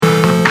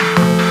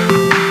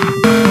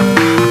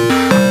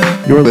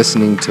You're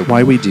listening to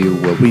Why We Do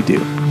What We Do.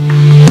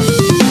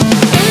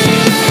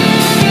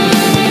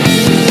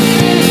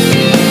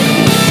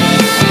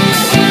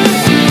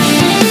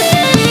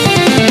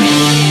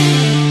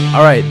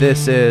 All right,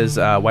 this is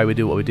Why We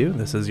Do What We Do.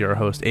 This is your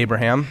host,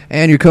 Abraham.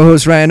 And your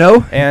co-host,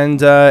 RYANO.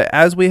 And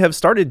as we have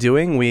started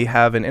doing, we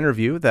have an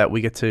interview that we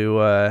get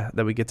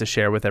to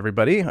share with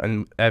everybody.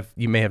 And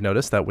you may have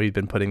noticed that we've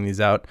been putting these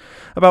out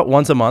about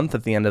once a month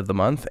at the end of the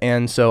month.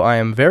 And so I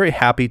am very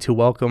happy to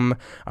welcome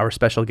our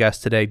special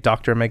guest today,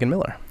 Dr. Megan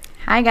Miller.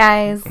 Hi,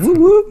 guys. Woo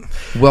woo.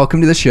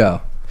 Welcome to the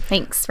show.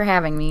 Thanks for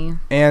having me.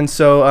 And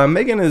so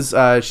Megan is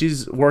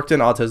she's worked in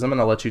autism, and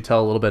I'll let you tell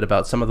a little bit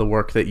about some of the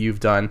work that you've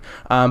done.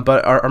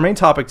 But our main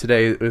topic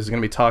today is going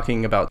to be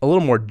talking about a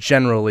little more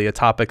generally a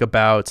topic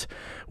about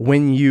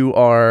when you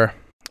are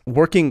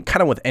working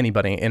kind of with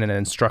anybody in an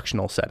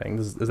instructional setting.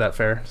 Is that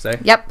fair to say?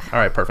 Yep. All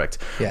right, perfect.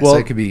 Yeah, well, so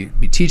it could be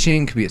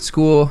teaching, could be at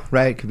school,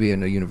 right? It could be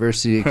in a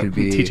university, it could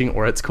be... teaching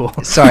or at school.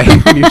 Sorry.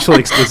 Mutually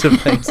exclusive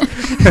things.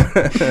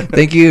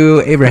 Thank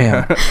you,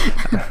 Abraham.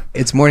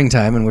 It's morning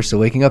time and we're still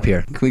waking up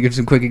here. Can we give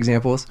some quick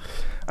examples?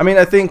 I mean,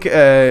 I think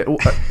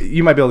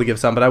you might be able to give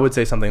some, but I would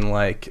say something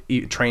like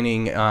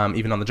training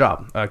even on the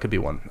job could be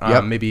one.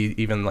 Yep. Maybe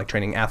even like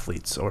training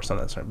athletes or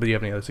something. But do you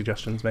have any other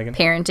suggestions, Megan?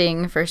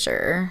 Parenting for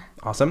sure.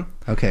 Awesome.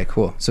 Okay,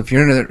 cool. So if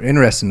you're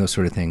interested in those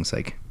sort of things,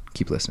 like,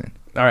 keep listening.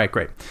 All right,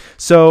 great.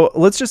 So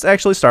let's just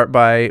actually start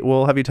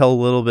we'll have you tell a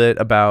little bit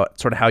about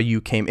sort of how you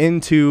came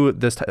into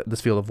this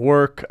field of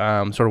work,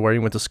 sort of where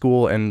you went to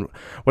school. And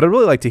what I'd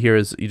really like to hear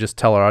is you just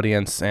tell our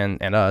audience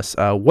and us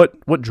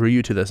what drew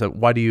you to this.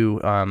 Why do you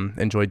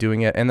enjoy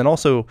doing it? And then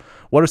also,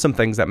 what are some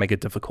things that make it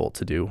difficult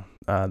to do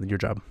your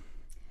job?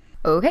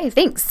 Okay,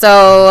 thanks.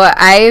 So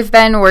I've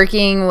been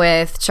working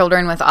with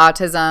children with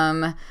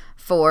autism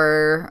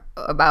for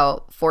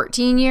about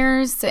 14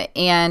 years,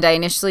 and I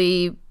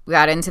initially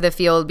got into the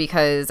field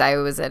because I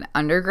was an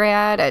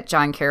undergrad at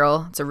John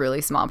Carroll. It's a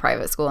really small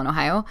private school in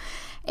Ohio.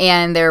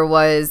 And there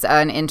was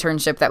an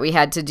internship that we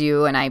had to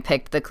do, and I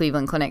picked the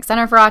Cleveland Clinic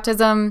Center for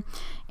Autism.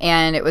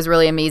 And it was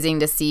really amazing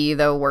to see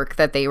the work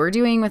that they were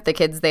doing with the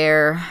kids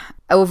there.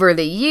 Over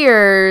the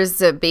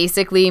years,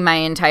 basically my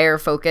entire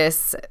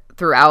focus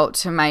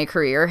throughout my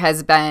career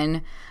has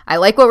been, I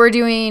like what we're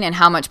doing and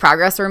how much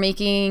progress we're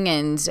making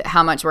and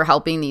how much we're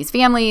helping these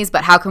families,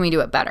 but how can we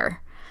do it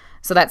better?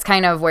 So that's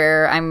kind of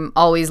where I'm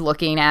always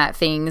looking at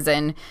things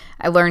and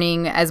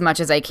learning as much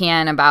as I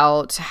can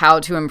about how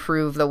to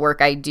improve the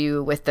work I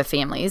do with the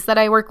families that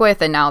I work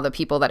with and now the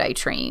people that I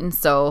train.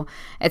 So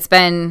it's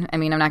been, I'm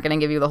not going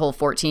to give you the whole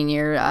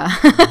 14-year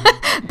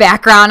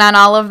background on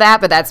all of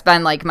that, but that's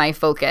been like my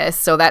focus.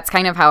 So that's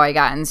kind of how I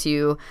got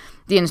into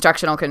the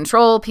instructional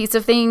control piece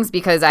of things,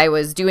 because I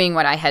was doing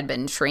what I had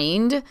been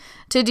trained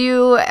to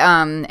do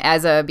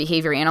as a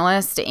behavior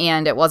analyst,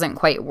 and it wasn't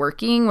quite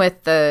working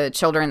with the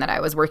children that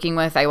I was working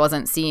with. I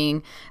wasn't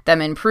seeing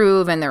them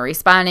improve, and they're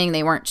responding.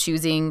 They weren't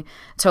choosing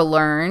to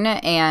learn,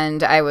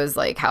 and I was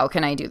like, how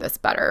can I do this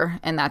better?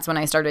 And that's when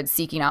I started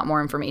seeking out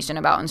more information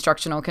about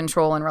instructional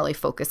control and really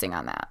focusing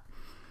on that.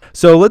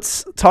 So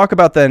let's talk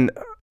about then.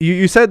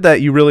 You said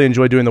that you really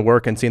enjoy doing the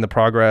work and seeing the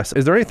progress.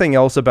 Is there anything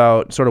else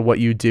about sort of what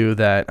you do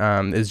that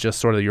is just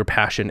sort of your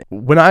passion?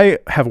 When I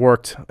have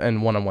worked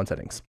in one-on-one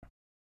settings,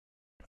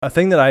 a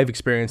thing that I've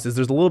experienced is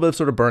there's a little bit of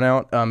sort of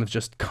burnout. It's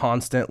just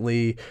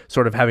constantly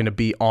sort of having to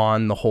be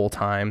on the whole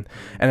time.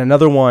 And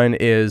another one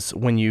is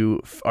when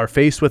you are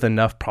faced with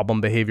enough problem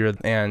behavior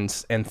and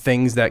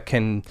things that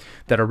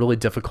are really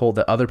difficult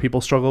that other people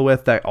struggle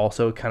with, that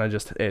also kind of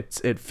just,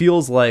 it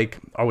feels like,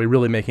 are we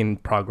really making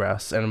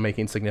progress and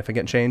making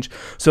significant change?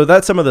 So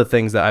that's some of the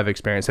things that I've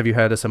experienced. Have you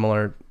had a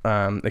similar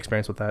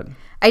experience with that?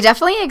 I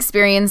definitely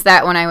experienced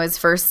that when I was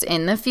first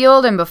in the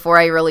field and before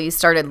I really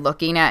started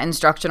looking at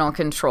instructional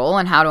control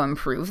and how to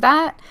improve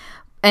that.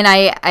 And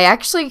I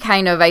actually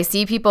I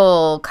see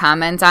people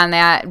comment on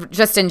that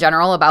just in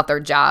general about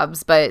their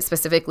jobs, but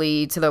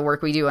specifically to the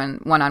work we do in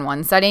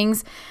one-on-one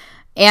settings.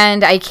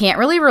 And I can't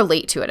really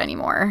relate to it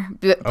anymore,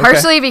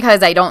 partially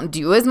because I don't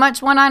do as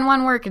much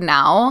one-on-one work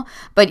now.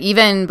 But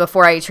even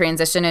before I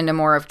transitioned into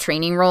more of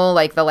training role,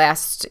 like the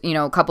last,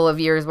 couple of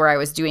years where I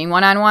was doing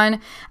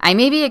one-on-one, I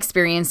maybe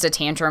experienced a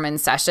tantrum in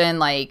session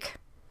like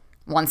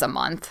once a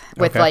month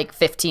with like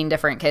 15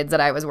 different kids that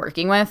I was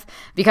working with,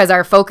 because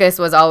our focus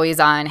was always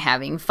on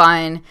having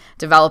fun,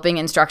 developing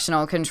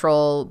instructional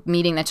control,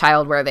 meeting the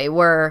child where they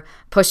were,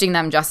 pushing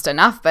them just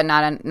enough, but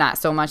not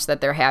so much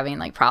that they're having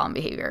like problem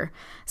behavior.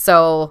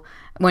 So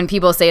when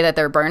people say that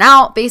they're burnt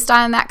out based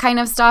on that kind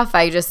of stuff,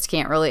 I just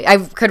can't really, I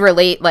could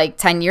relate like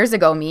 10 years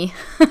ago me,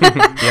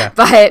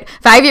 but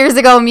 5 years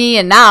ago me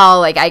and now,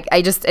 like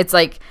I just, it's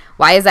like,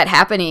 why is that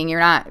happening? You're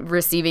not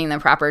receiving the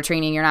proper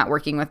training. You're not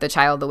working with the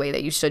child the way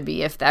that you should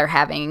be if they're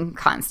having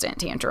constant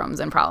tantrums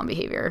and problem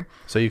behavior.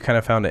 So you kind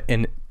of found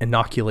an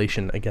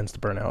inoculation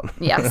against burnout.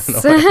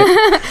 Yes.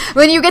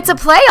 When you get to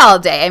play all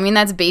day. I mean,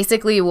 that's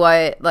basically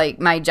what like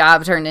my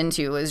job turned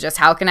into, was just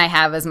how can I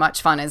have as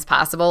much fun as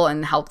possible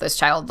and help this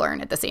child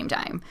learn at the same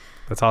time.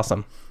 That's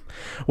awesome.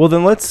 Well,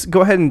 then let's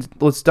go ahead and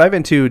let's dive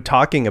into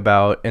talking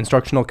about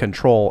instructional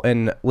control.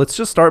 And let's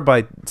just start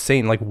by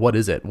saying, like, what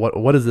is it?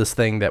 What is this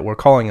thing that we're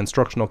calling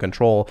instructional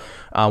control?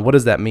 What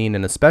does that mean?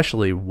 And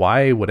especially,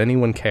 why would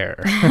anyone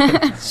care?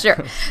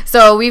 Sure.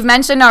 So we've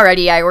mentioned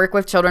already, I work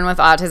with children with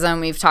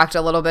autism. We've talked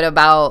a little bit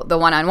about the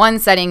one-on-one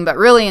setting, but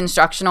really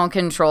instructional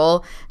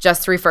control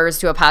just refers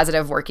to a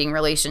positive working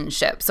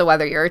relationship. So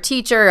whether you're a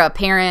teacher, a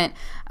parent,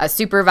 a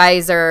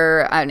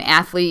supervisor, an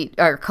athlete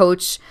or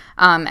coach,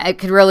 it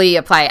could really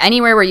apply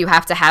anywhere where you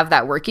have to have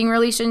that working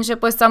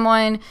relationship with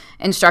someone.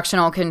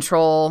 Instructional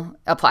control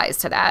applies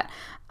to that.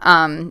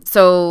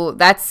 So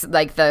that's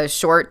like the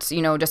short,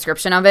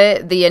 description of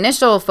it. The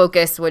initial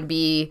focus would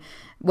be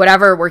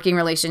whatever working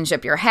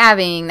relationship you're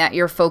having, that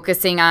you're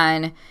focusing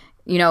on,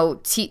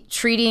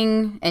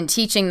 treating and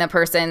teaching the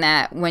person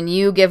that when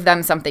you give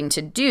them something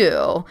to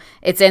do,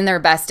 it's in their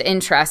best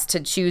interest to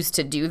choose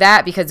to do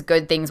that because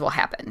good things will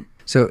happen.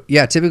 So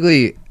yeah,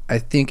 typically I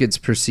think it's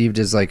perceived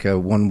as like a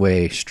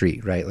one-way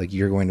street, right? Like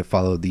you're going to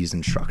follow these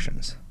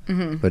instructions,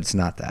 but it's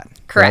not that.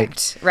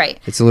 Correct. Right.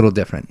 It's a little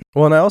different.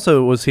 Well, and I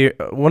also was here.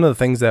 One of the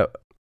things that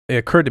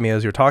occurred to me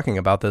as you're talking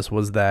about this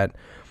was that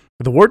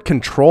the word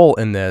control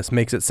in this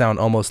makes it sound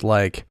almost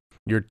like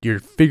you're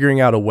figuring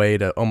out a way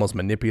to almost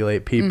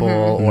manipulate people,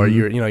 or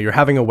you're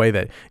having a way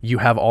that you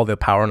have all the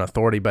power and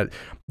authority. But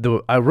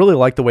I really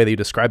like the way that you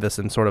describe this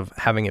and sort of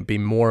having it be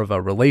more of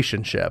a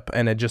relationship,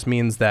 and it just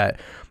means that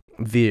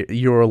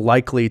you're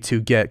likely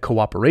to get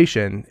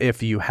cooperation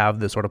if you have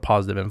this sort of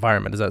positive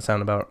environment. Does that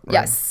sound about right?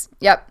 Yes.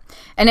 Yep.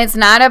 And it's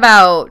not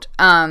about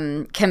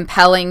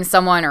compelling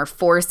someone or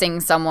forcing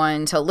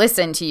someone to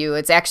listen to you.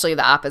 It's actually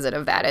the opposite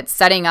of that. It's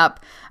setting up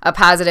a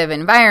positive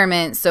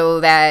environment so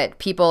that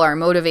people are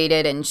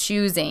motivated and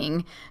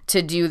choosing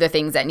to do the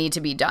things that need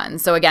to be done.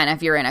 So again,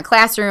 if you're in a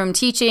classroom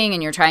teaching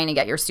and you're trying to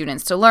get your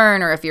students to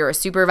learn, or if you're a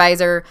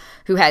supervisor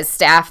who has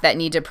staff that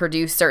need to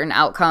produce certain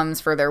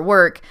outcomes for their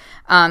work,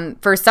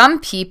 for some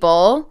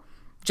people,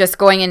 just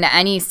going into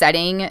any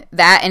setting,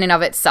 that in and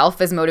of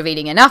itself is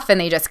motivating enough, and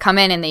they just come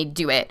in and they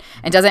do it.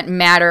 It doesn't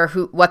matter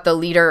what the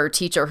leader or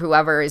teacher,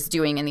 whoever is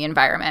doing in the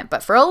environment.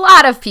 But for a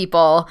lot of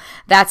people,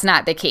 that's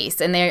not the case.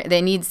 And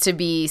there needs to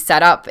be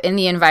set up in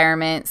the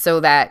environment so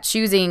that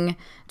choosing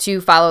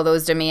to follow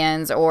those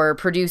demands or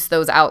produce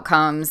those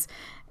outcomes,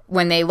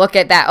 when they look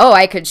at that,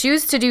 I could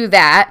choose to do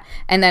that,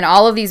 and then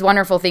all of these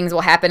wonderful things will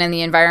happen in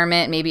the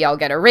environment. Maybe I'll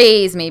get a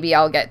raise, maybe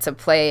I'll get to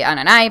play on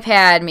an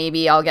iPad,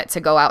 maybe I'll get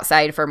to go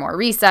outside for more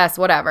recess,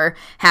 whatever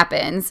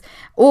happens.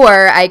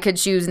 Or I could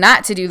choose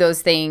not to do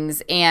those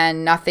things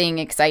and nothing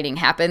exciting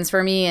happens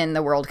for me and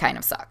the world kind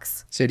of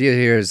sucks. So the idea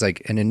here is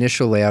like an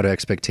initial layout of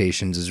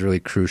expectations is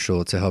really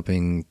crucial to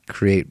helping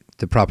create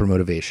the proper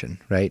motivation,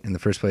 right? In the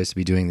first place to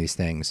be doing these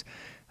things.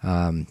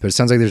 But it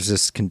sounds like there's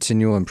this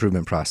continual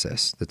improvement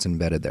process that's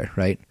embedded there,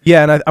 right?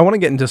 Yeah, and I want to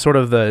get into sort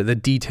of the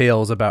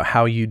details about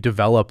how you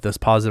develop this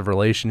positive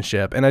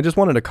relationship. And I just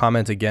wanted to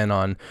comment again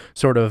on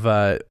sort of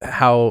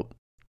how,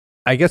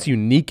 I guess,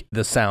 unique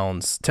this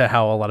sounds to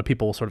how a lot of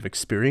people sort of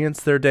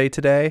experience their day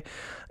to day.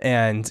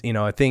 And,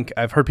 I think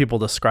I've heard people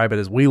describe it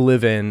as we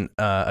live in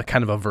a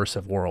kind of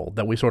aversive world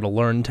that we sort of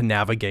learn to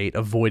navigate,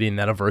 avoiding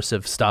that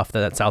aversive stuff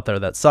that's out there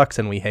that sucks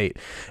and we hate.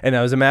 And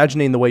I was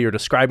imagining the way you're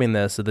describing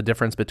this, the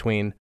difference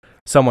between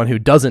someone who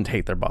doesn't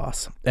hate their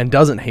boss and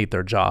doesn't hate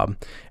their job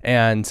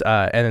and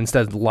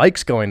instead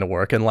likes going to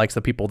work and likes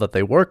the people that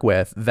they work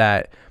with,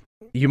 that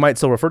you might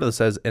still refer to this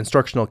as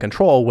instructional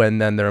control when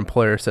then their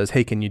employer says,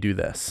 hey, can you do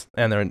this?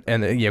 And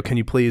can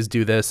you please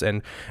do this?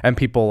 And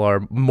people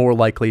are more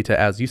likely to,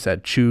 as you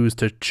said, choose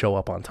to show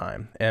up on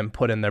time and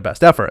put in their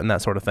best effort and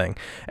that sort of thing.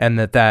 And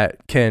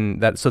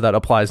that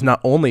applies not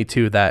only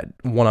to that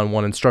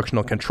one-on-one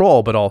instructional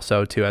control, but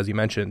also to, as you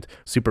mentioned,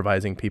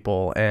 supervising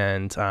people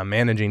and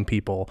managing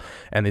people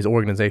and these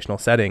organizational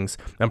settings,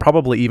 and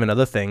probably even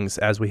other things,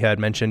 as we had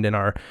mentioned in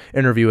our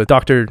interview with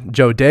Dr.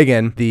 Joe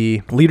Dagan,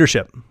 the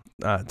leadership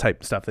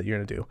type stuff that you're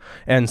going to do.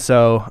 And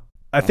so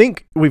I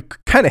think we've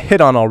kind of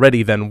hit on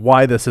already then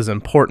why this is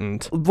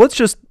important. Let's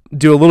just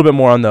do a little bit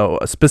more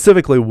on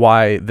specifically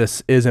why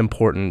this is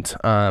important.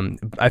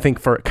 I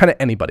think for kind of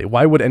anybody,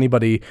 why would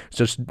anybody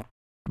just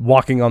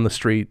walking on the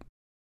street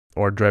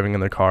or driving in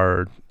their car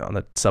or on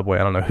the subway,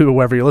 I don't know,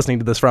 whoever you're listening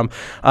to this from,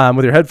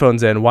 with your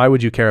headphones in, why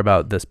would you care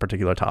about this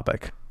particular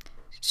topic?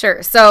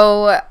 Sure.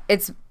 So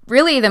it's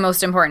really the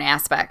most important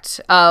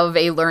aspect of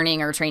a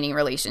learning or training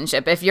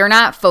relationship. If you're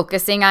not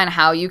focusing on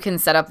how you can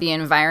set up the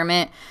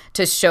environment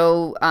to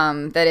show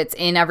that it's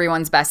in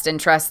everyone's best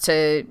interest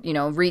to,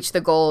 reach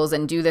the goals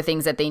and do the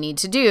things that they need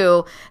to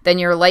do, then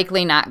you're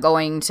likely not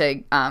going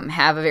to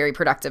have a very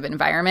productive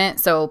environment.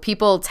 So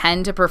people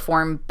tend to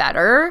perform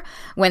better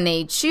when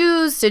they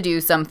choose to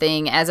do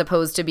something as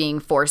opposed to being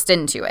forced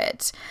into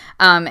it.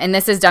 And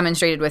this is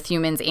demonstrated with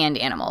humans and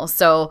animals.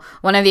 So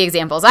one of the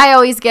examples I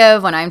always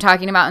give when I'm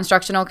talking about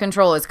instructional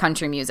control is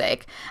country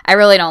music. I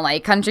really don't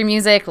like country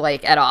music,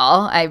 at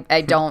all.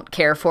 I don't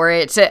care for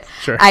it.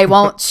 Sure. I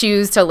won't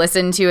choose to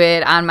listen to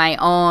it on my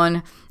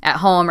own at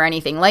home or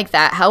anything like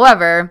that.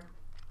 However,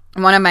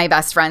 one of my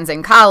best friends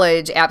in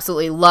college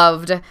absolutely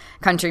loved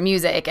country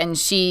music, and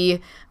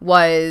she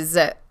was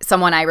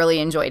someone I really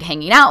enjoyed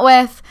hanging out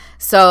with.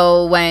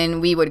 So when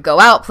we would go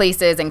out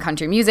places and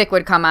country music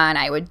would come on,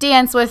 I would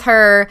dance with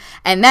her.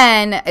 And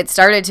then it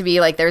started to be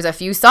like there's a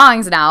few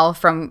songs now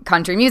from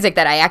country music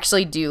that I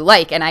actually do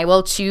like, and I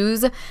will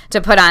choose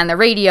to put on the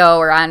radio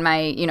or on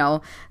my,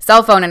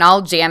 cell phone, and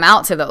I'll jam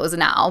out to those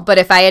now. But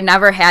if I had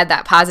never had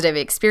that positive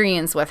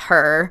experience with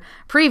her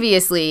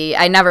previously,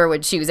 I never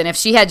would choose. And if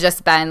she had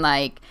just been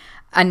like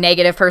a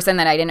negative person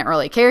that I didn't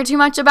really care too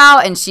much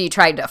about, and she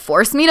tried to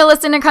force me to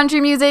listen to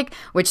country music,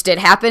 which did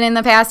happen in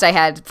the past. I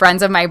had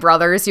friends of my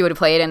brothers who would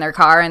play it in their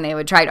car, and they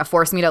would try to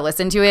force me to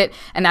listen to it,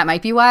 and that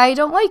might be why I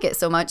don't like it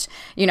so much,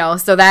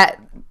 so that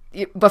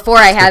before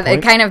I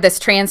had kind of this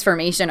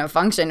transformation of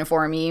function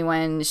for me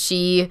when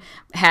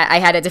I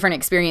had a different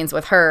experience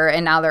with her,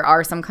 and now there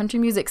are some country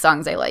music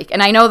songs I like.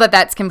 And I know that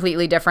that's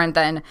completely different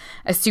than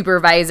a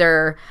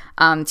supervisor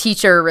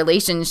teacher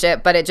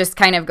relationship, but it just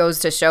kind of goes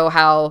to show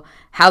how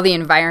the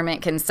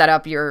environment can set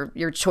up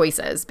your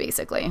choices,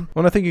 basically.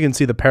 Well, I think you can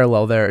see the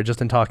parallel there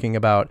just in talking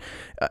about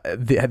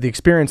the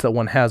experience that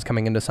one has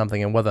coming into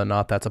something and whether or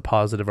not that's a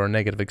positive or a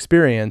negative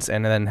experience,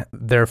 and then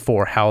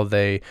therefore how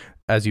they,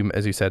 as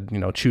you said,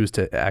 choose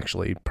to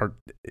actually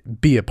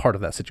be a part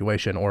of that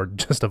situation or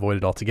just avoid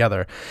it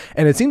altogether.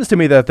 And it seems to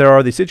me that there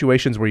are these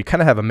situations where you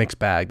kind of have a mixed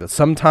bag, that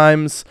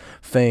sometimes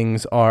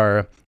things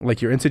are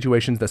like you're in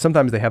situations that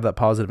sometimes they have that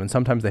positive and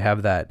sometimes they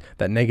have that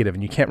negative,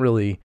 and you can't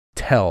really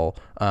tell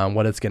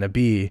what it's going to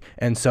be.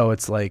 And so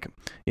it's like,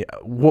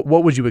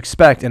 what would you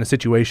expect in a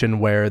situation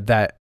where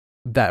that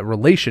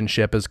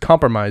relationship is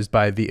compromised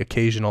by the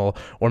occasional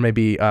or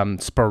maybe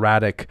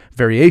sporadic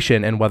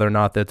variation in whether or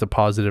not that's a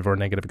positive or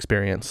negative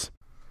experience?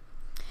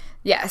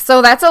 Yeah,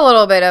 so that's a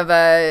little bit of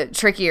a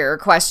trickier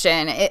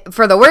question.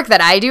 For the work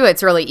that I do,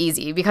 it's really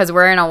easy because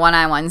we're in a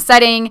one-on-one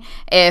setting.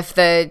 If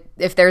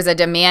there's a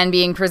demand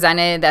being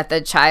presented that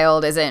the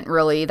child isn't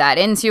really that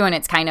into and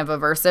it's kind of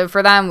aversive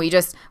for them, we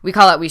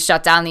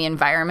shut down the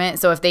environment.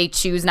 So if they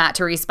choose not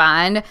to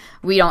respond,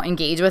 we don't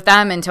engage with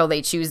them until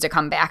they choose to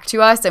come back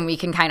to us, and we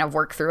can kind of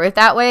work through it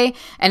that way.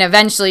 And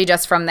eventually,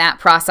 just from that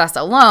process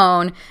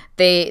alone,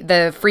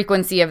 the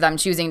frequency of them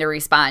choosing to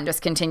respond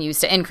just continues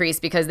to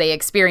increase because they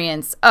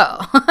experience,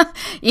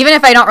 even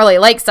if I don't really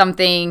like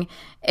something,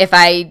 if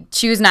I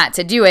choose not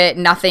to do it,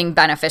 nothing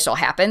beneficial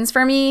happens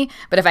for me.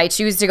 But if I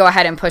choose to go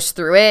ahead and push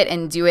through it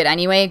and do it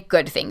anyway,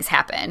 good things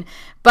happen.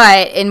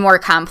 But in more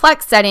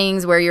complex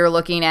settings where you're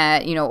looking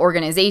at,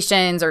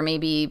 organizations or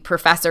maybe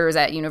professors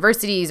at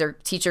universities or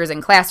teachers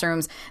in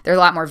classrooms, there's a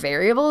lot more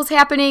variables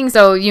happening.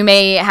 So you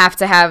may have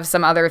to have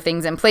some other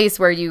things in place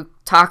where you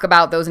talk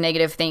about those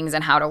negative things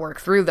and how to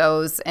work through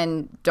those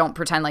and don't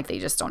pretend like they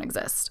just don't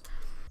exist.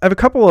 I have a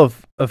couple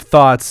of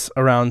thoughts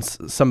around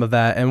some of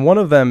that. And one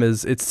of them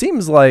is, it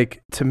seems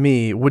like to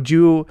me,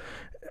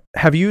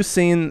 have you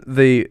seen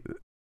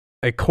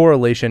a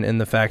correlation in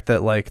the fact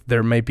that like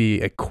there might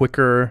be a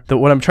quicker,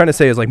 what I'm trying to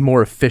say is like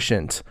more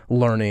efficient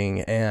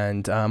learning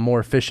and more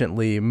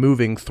efficiently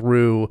moving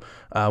through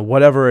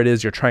whatever it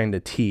is you're trying to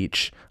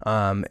teach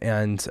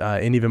and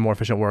even more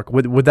efficient work.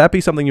 Would that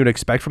be something you'd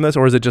expect from this,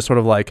 or is it just sort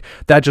of like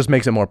that just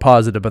makes it more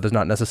positive, but there's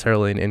not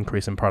necessarily an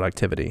increase in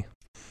productivity?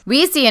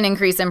 We see an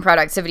increase in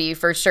productivity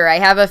for sure. I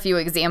have a few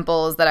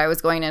examples that I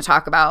was going to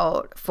talk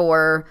about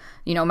for,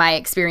 my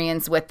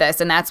experience with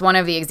this. And that's one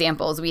of the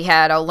examples. We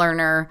had a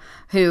learner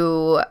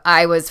who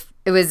it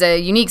was a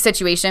unique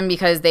situation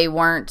because they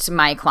weren't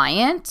my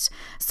client.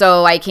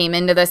 So I came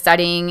into the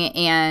setting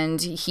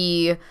and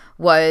he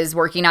was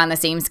working on the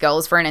same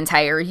skills for an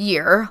entire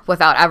year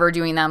without ever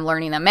doing them,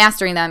 learning them,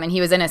 mastering them. And he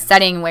was in a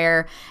setting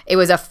where it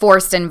was a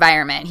forced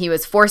environment. He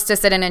was forced to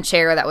sit in a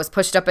chair that was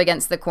pushed up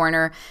against the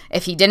corner.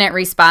 If he didn't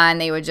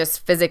respond, they would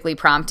just physically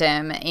prompt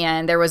him.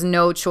 And there was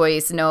no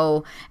choice,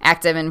 no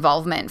active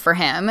involvement for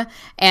him.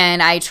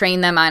 And I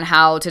trained them on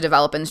how to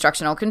develop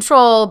instructional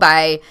control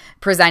by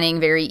presenting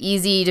very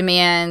easy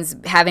demands,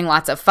 having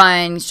lots of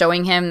fun,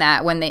 showing him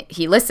that when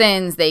he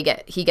listens,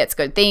 he gets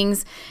good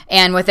things.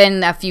 And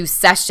within a few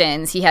sessions,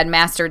 he had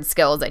mastered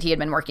skills that he had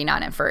been working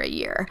on it for a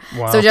year.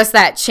 Wow. So just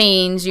that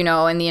change,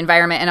 in the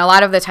environment. And a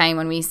lot of the time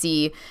when we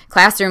see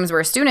classrooms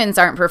where students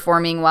aren't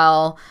performing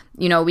well,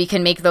 we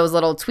can make those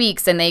little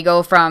tweaks and they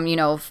go from,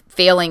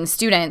 failing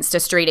students to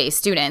straight A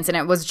students. And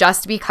it was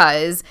just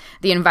because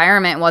the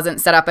environment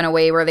wasn't set up in a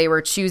way where they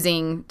were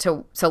choosing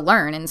to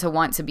learn and to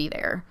want to be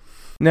there.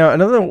 Now,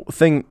 another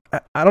thing,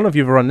 I don't know if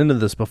you've run into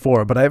this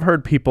before, but I've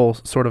heard people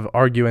sort of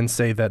argue and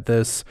say that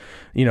this,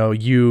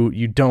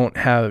 you don't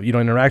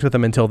interact with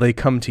them until they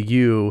come to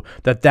you,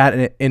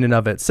 that in and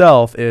of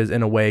itself is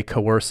in a way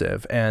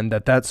coercive, and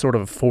that sort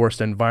of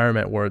forced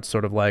environment where it's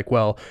sort of like,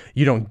 well,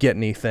 you don't get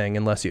anything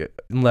unless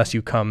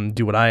you come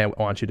do what I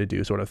want you to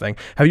do, sort of thing.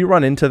 Have you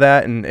run into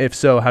that? And if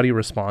so, how do you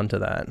respond to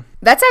that?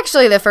 That's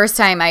actually the first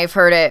time I've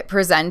heard it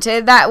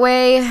presented that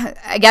way.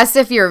 I guess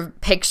if you're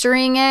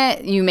picturing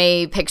it, you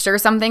may picture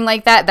something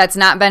like that. That's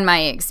not been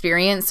my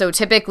experience. So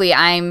typically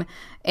I'm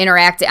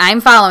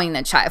I'm following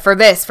the child for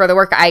the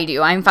work I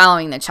do. I'm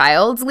following the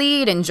child's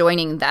lead and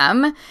joining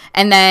them.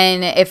 And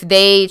then if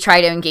they try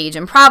to engage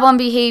in problem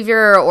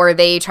behavior or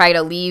they try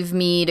to leave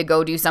me to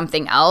go do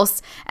something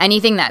else,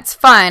 anything that's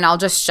fun, I'll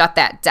just shut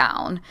that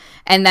down.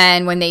 And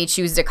then when they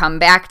choose to come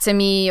back to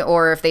me,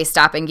 or if they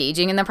stop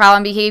engaging in the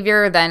problem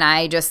behavior, then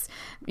I just,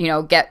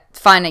 get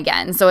fun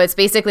again. So it's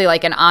basically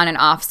like an on and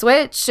off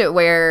switch,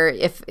 where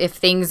if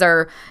things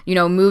are,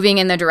 moving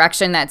in the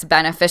direction that's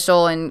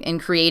beneficial in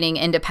creating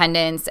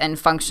independence and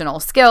functional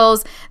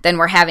skills, then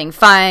we're having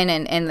fun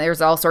and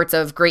there's all sorts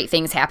of great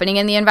things happening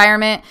in the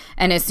environment.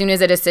 And as soon as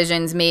a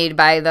decision's made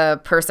by the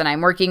person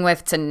I'm working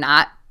with to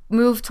not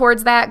move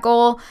towards that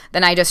goal,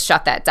 then I just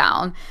shut that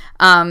down.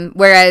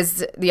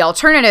 Whereas the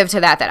alternative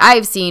to that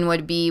I've seen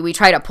would be we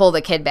try to pull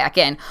the kid back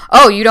in.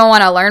 Oh, you don't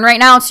want to learn right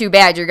now? Too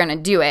bad, you're going to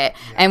do it.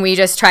 Yeah. And we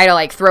just try to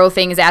like throw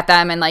things at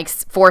them and like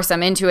force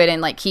them into it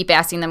and like keep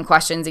asking them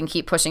questions and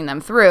keep pushing them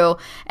through.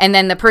 And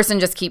then the person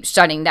just keeps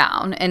shutting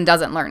down and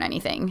doesn't learn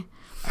anything.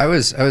 I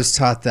was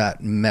taught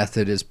that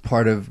method as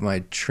part of my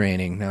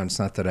training. Now, it's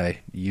not that I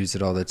use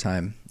it all the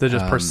time. They're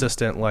just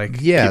persistent,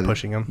 keep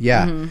pushing them.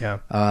 Yeah. Mm-hmm. Yeah.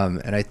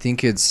 And I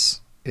think it's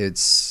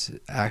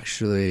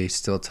actually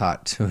still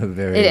taught to a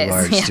very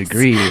large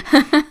degree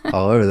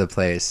all over the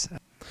place.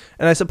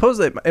 And I suppose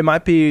that it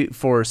might be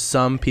for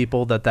some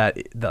people that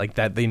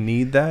they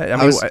need that.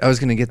 I was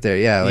going to get there.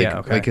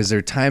 Yeah. Okay. Is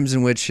there times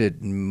in which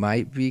it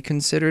might be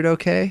considered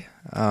okay?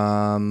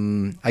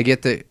 I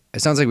get that.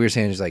 It sounds like we were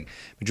saying is like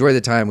majority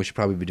of the time we should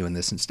probably be doing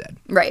this instead.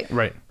 Right.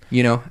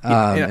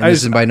 And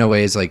this is by no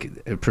way is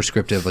like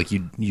prescriptive, like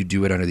you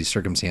do it under these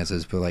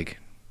circumstances, but like,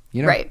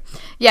 Right.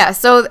 Yeah.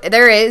 So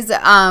there is,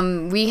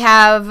 we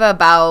have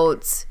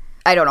about,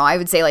 I don't know, I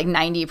would say like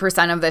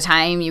 90% of the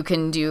time you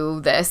can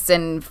do this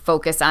and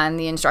focus on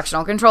the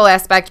instructional control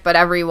aspect, but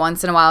every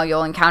once in a while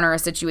you'll encounter a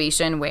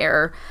situation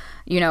where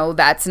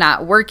that's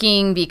not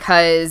working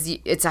because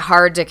it's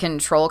hard to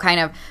control kind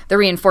of the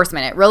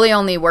reinforcement. It really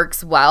only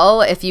works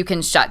well if you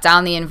can shut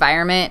down the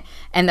environment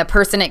and the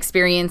person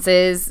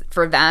experiences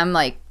for them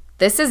like,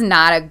 this is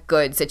not a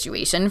good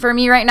situation for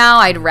me right now.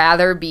 I'd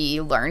rather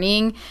be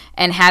learning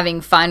and having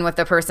fun with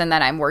the person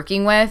that I'm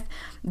working with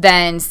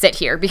than sit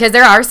here. Because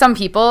there are some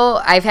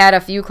people, I've had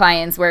a few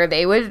clients where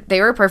they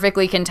were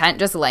perfectly content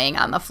just laying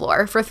on the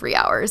floor for 3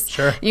 hours.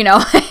 Sure.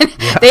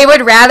 They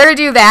would rather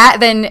do that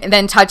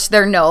than touch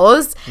their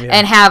nose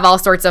and have all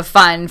sorts of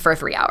fun for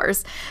 3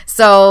 hours.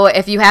 So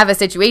if you have a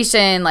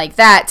situation like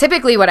that,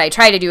 typically what I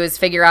try to do is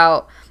figure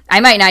out, I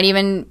might not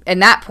even, in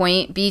that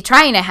point, be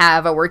trying to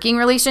have a working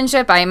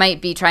relationship. I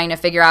might be trying to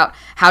figure out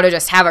how to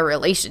just have a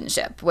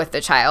relationship with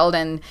the child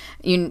and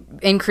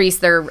increase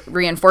their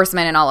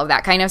reinforcement and all of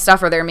that kind of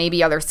stuff. Or there may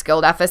be other skill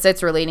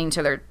deficits relating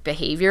to their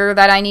behavior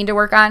that I need to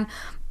work on.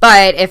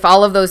 But if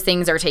all of those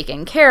things are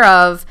taken care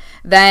of,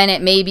 then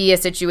it may be a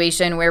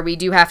situation where we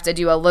do have to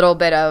do a little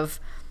bit of,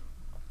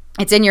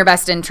 it's in your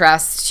best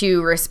interest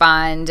to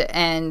respond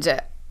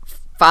and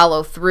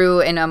follow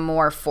through in a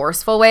more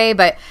forceful way.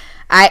 But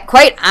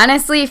quite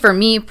honestly, for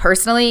me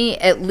personally,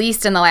 at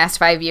least in the last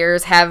 5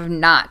 years, have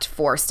not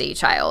forced a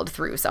child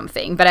through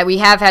something. But we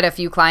have had a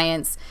few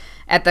clients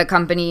at the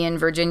company in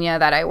Virginia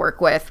that I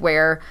work with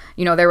where,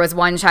 there was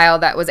one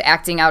child that was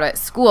acting out at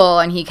school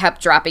and he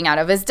kept dropping out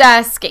of his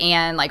desk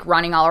and like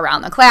running all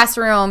around the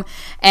classroom.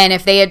 And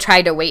if they had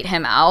tried to wait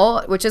him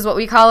out, which is what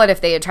we call it,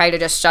 if they had tried to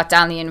just shut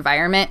down the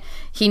environment,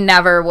 he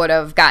never would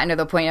have gotten to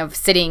the point of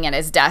sitting at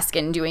his desk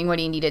and doing what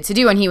he needed to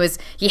do. And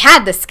he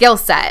had the skill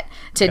set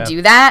to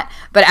do that.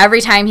 But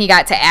every time he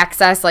got to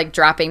access like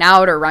dropping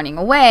out or running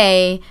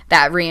away,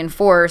 that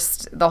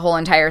reinforced the whole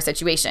entire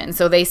situation.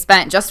 So they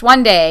spent just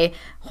one day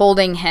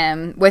holding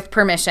him with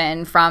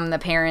permission from the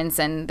parents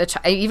and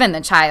even the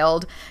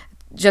child,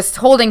 just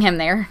holding him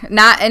there,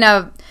 not in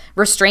a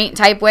restraint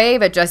type way,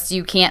 but just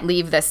you can't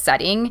leave this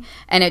setting.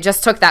 And it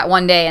just took that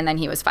one day and then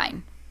he was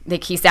fine.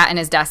 Like he sat in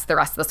his desk the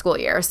rest of the school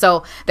year.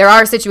 So there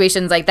are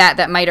situations like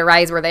that might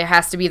arise where there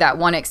has to be that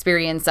one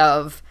experience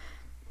of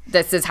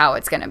this is how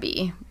it's going to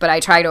be. But I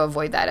try to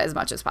avoid that as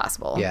much as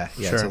possible. Yeah.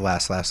 Sure. It's a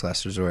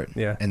last resort.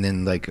 Yeah. And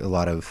then like a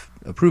lot of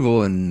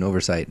approval and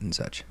oversight and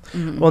such.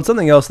 Mm-hmm. Well, and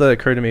something else that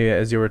occurred to me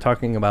as you were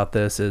talking about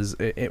this is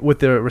with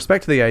the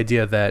respect to the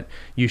idea that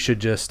you should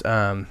just,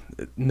 no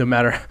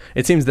matter,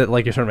 it seems that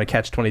like you're sort of a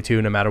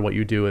catch-22, no matter what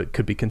you do, it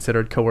could be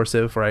considered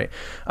coercive, right?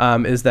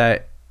 Is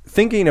that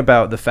thinking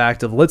about the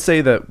fact of, let's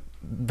say that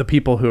the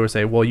people who are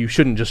say, well, you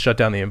shouldn't just shut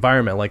down the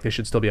environment, like they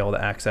should still be able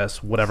to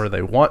access whatever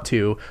they want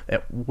to,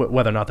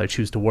 whether or not they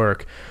choose to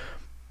work.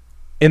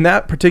 In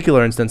that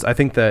particular instance, I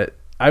think that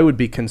I would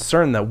be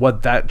concerned that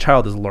what that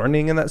child is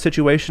learning in that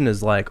situation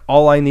is like,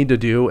 all I need to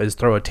do is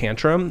throw a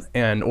tantrum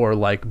or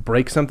like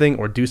break something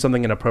or do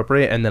something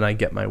inappropriate and then I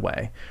get my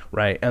way,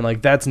 right? And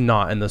like that's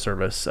not in the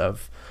service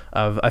of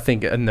I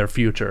think in their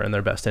future and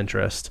their best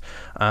interest.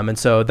 And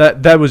so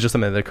that was just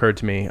something that occurred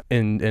to me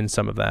in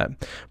some of that.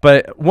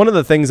 But one of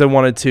the things I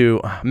wanted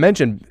to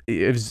mention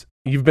is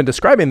you've been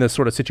describing this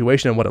sort of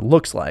situation and what it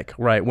looks like,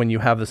 right? When you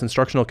have this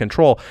instructional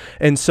control.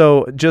 And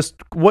so just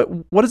what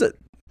is it?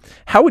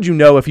 How would you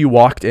know if you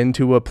walked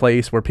into a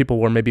place where people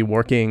were maybe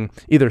working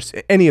either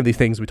any of these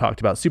things we talked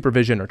about,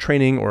 supervision or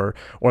training or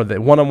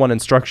the one-on-one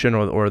instruction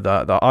or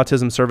the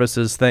autism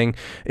services thing?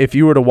 If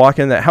you were to walk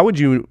in that, what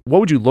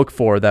would you look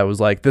for that was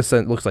like, this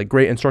looks like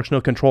great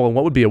instructional control, and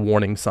what would be a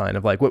warning sign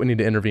of like what we need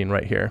to intervene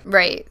right here?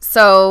 Right.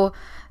 So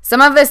some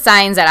of the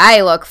signs that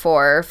I look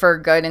for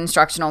good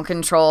instructional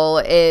control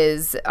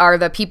are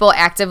the people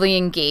actively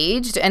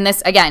engaged. And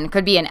this, again,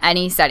 could be in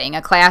any setting,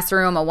 a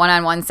classroom, a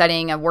one-on-one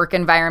setting, a work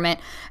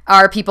environment.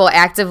 Are people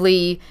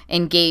actively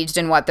engaged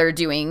in what they're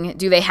doing?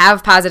 Do they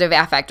have positive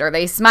affect? Are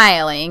they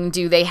smiling?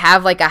 Do they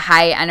have like a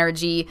high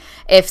energy?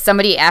 If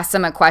somebody asks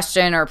them a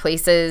question or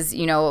places,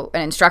 an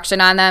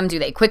instruction on them, do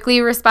they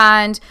quickly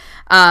respond?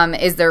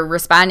 Is their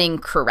responding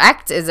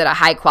correct? Is it a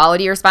high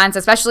quality response,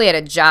 especially at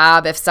a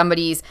job? If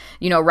somebody's,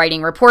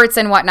 writing reports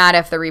and whatnot,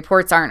 if the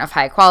reports aren't of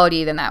high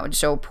quality, then that would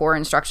show poor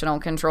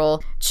instructional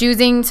control.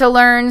 Choosing to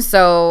learn.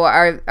 So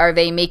are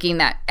they making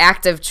that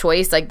active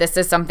choice? Like this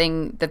is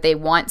something that they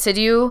want to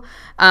do.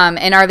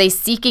 And are they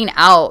seeking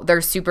out their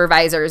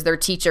supervisors, their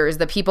teachers,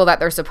 the people that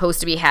they're supposed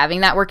to be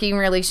having that working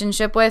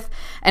relationship with?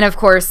 And of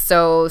course,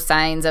 so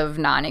signs of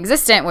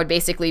non-existent would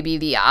basically be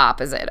the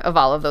opposite of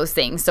all of those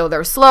things. So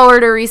they're slower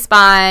to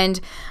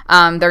respond.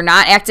 They're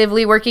not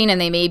actively working,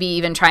 and they may be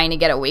even trying to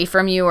get away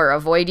from you or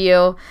avoid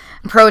you.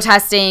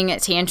 Protesting,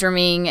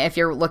 tantruming, if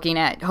you're looking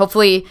at,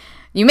 hopefully,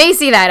 you may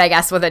see that, I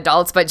guess, with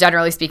adults, but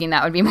generally speaking,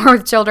 that would be more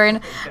with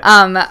children.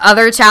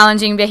 Other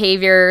challenging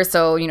behavior,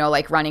 so,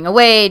 like running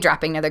away,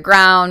 dropping to the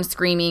ground,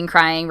 screaming,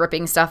 crying,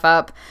 ripping stuff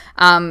up.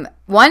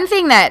 One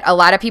thing that a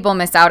lot of people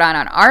miss out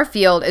on our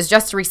field is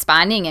just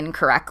responding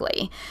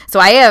incorrectly.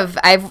 So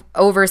I've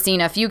overseen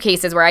a few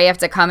cases where I have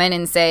to come in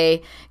and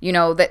say,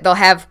 that they'll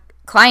have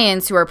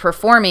clients who are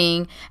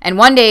performing, and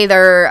one day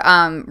their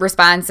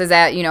response is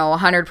at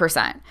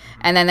 100%,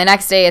 and then the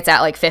next day it's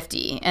at like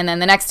 50, and then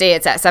the next day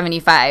it's at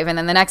 75, and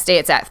then the next day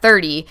it's at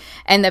 30,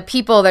 and the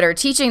people that are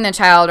teaching the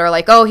child are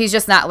like, oh, he's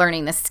just not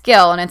learning the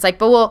skill. And it's like,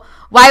 but well,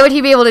 why would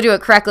he be able to do it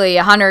correctly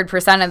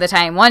 100% of the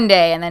time one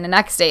day, and then the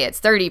next day it's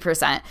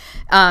 30%?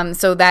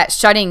 So that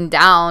shutting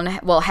down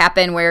will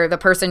happen where the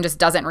person just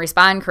doesn't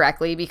respond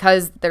correctly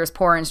because there's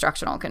poor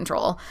instructional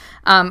control.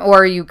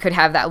 Or you could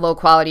have that low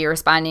quality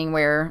responding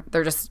where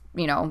they're just,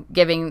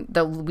 giving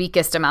the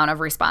weakest amount of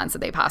response that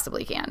they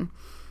possibly can.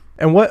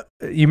 And what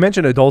you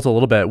mentioned adults a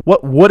little bit,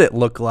 what would it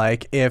look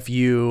like if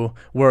you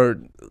were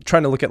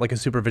trying to look at like a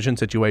supervision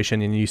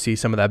situation and you see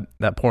some of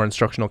that poor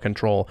instructional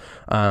control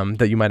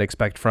that you might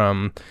expect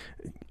from,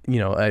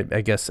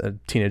 I guess a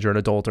teenager, an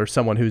adult, or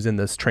someone who's in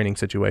this training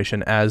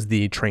situation as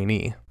the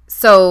trainee?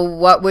 So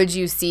what would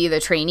you see the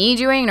trainee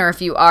doing, or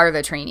if you are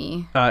the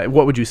trainee?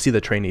 What would you see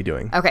the trainee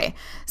doing? Okay.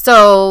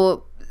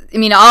 So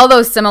all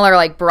those similar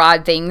like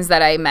broad things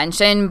that I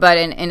mentioned, but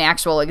in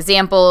actual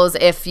examples,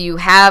 if you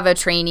have a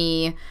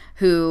trainee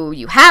who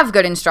you have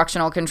good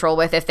instructional control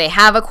with, if they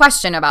have a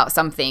question about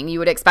something, you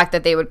would expect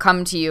that they would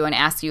come to you and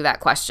ask you that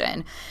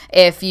question.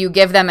 If you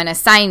give them an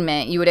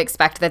assignment, you would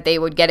expect that they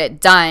would get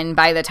it done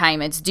by the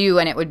time it's due,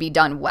 and it would be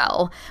done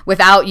well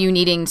without you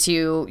needing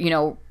to,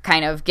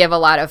 kind of give a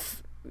lot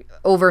of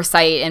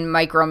oversight and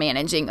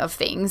micromanaging of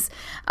things.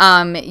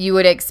 You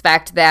would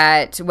expect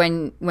that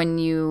when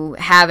you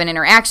have an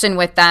interaction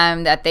with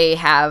them, that they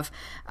have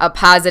a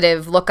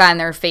positive look on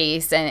their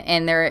face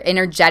and they're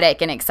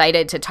energetic and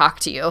excited to talk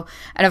to you.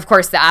 And of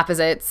course, the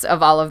opposites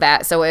of all of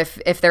that. So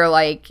if they're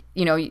like,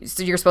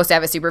 so you're supposed to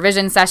have a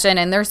supervision session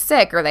and they're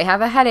sick or they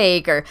have a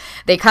headache, or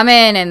they come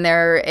in and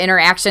their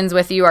interactions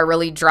with you are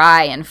really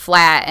dry and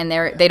flat and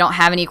they don't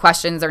have any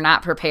questions, they're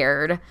not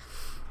prepared.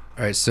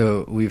 All right,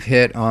 so we've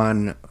hit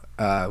on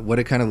what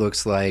it kind of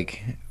looks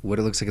like, what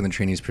it looks like in the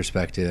trainee's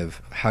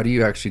perspective. How do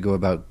you actually go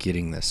about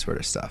getting this sort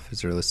of stuff?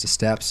 Is there a list of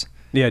steps?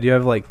 Yeah, do you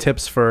have like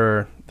tips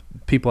for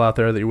people out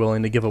there that you're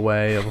willing to give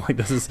away of like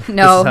this is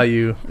how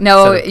you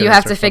you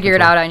have to figure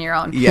it out on your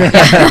own.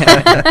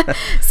 Yeah.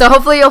 So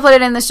hopefully you'll put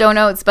it in the show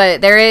notes,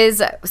 but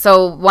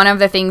one of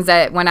the things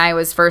that when I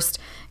was first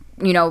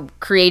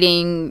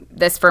creating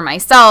this for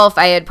myself,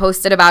 I had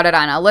posted about it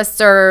on a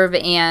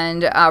listserv,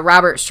 and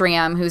Robert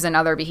Schramm, who's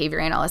another behavior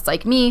analyst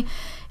like me,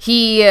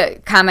 he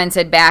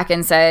commented back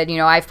and said,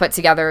 I've put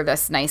together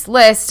this nice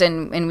list,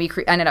 and we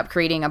ended up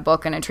creating a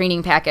book and a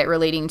training packet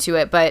relating to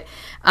it. But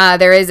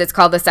it's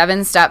called The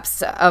 7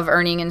 Steps of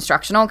Earning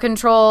Instructional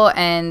Control.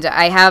 And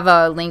I have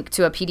a link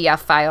to a PDF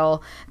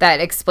file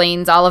that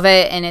explains all of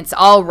it. And it's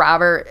all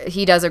Robert.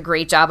 He does a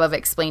great job of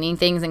explaining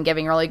things and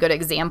giving really good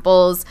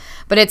examples.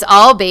 But it's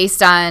all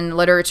based on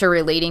literature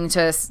relating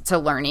to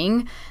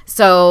learning.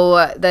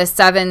 So the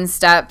 7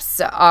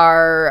 steps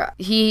are,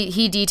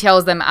 he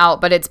details them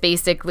out, but it's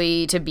basically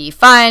to be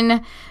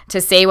fun, to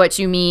say what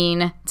you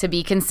mean, to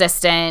be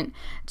consistent,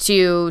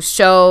 to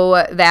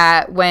show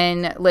that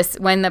when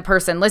the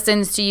person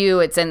listens to you,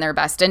 it's in their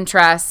best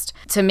interest,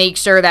 to make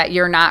sure that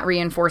you're not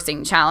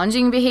reinforcing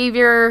challenging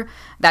behavior.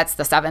 That's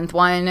the 7th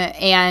one.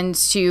 And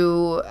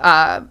to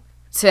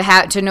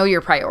know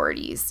your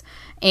priorities.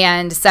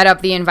 and set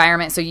up the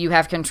environment so you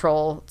have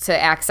control to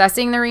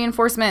accessing the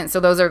reinforcement. So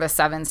those are the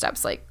 7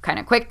 steps, like kind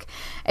of quick.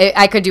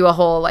 I could do a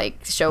whole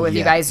like show with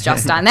you guys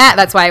just on that.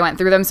 That's why I went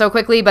through them so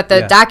quickly. But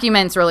the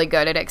document's really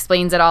good. It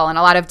explains it all in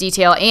a lot of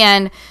detail.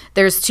 And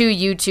there's 2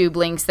 YouTube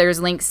links. There's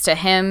links to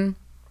him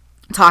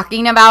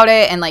talking about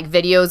it and like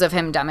videos of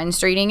him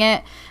demonstrating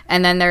it,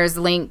 and then there's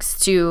links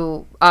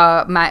to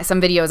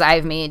some videos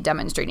I've made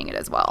demonstrating it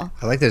as well.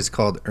 I like that it's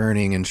called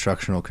Earning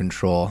Instructional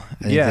Control.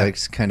 I think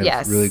that's kind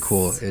of really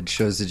cool. It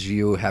shows that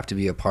you have to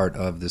be a part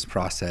of this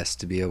process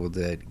to be able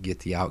to get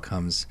the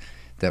outcomes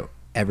that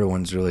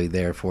everyone's really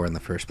there for in the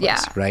first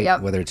place, right?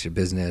 Yep. Whether it's a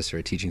business or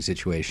a teaching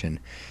situation,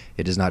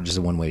 it is not just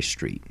a one-way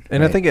street.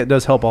 And right? I think it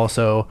does help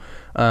also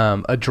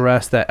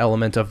address that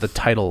element of the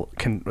title,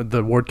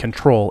 the word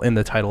control in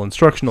the title,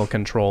 instructional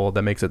control,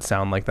 that makes it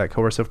sound like that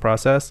coercive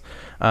process,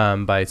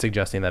 by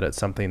suggesting that it's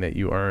something that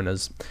you earn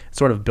as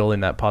sort of building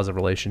that positive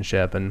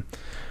relationship. And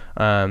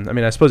I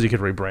mean, I suppose you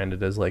could rebrand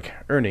it as like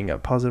earning a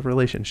positive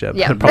relationship.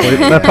 Yeah.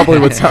 That probably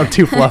would sound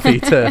too fluffy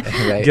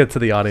to get to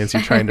the audience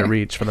you're trying to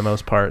reach for the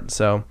most part.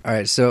 So, all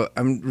right. So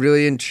I'm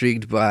really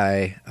intrigued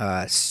by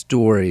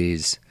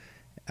stories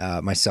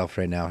myself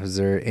right now. Is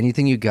there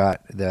anything you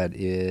got that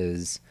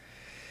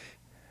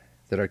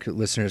our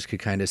listeners could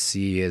kind of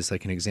see as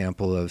like an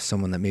example of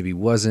someone that maybe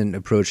wasn't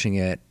approaching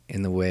it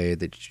in the way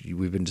that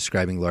we've been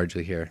describing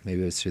largely here?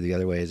 Maybe it's through the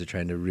other ways of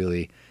trying to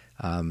really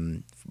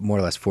more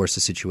or less force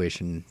the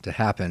situation to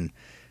happen,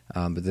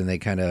 but then they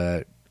kind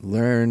of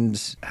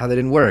learned how that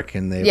didn't work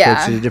and they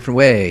approached it a different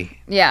way.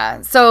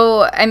 Yeah.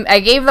 So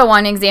I gave the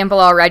one example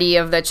already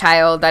of the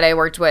child that I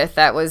worked with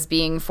that was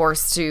being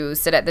forced to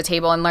sit at the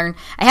table and learn.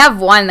 I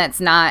have one that's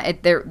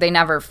not, they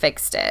never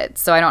fixed it.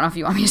 So I don't know if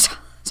you want me to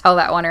tell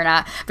that one or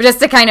not, but just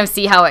to kind of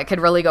see how it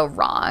could really go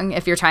wrong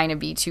if you're trying to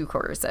be too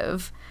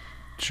coercive.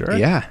 Sure.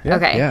 Yeah.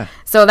 Okay. Yeah.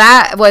 So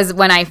that was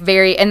when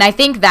and I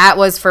think that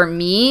was for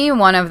me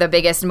one of the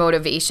biggest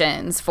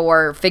motivations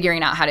for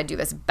figuring out how to do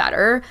this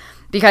better,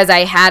 because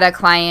I had a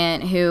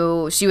client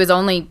who, she was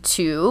only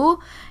 2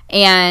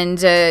 and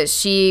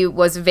she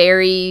was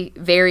very,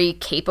 very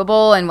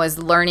capable and was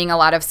learning a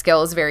lot of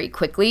skills very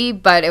quickly,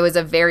 but it was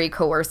a very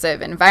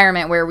coercive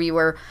environment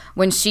where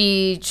when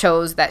she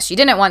chose that she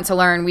didn't want to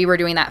learn, we were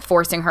doing that,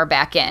 forcing her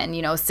back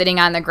in, sitting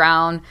on the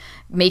ground,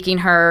 making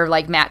her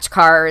like match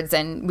cards,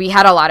 and we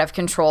had a lot of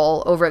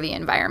control over the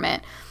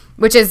environment,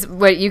 which is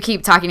what you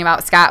keep talking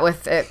about, Scott,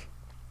 with it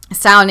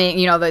sounding,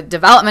 the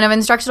development of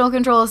instructional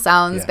control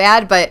sounds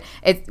bad, but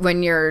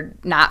when you're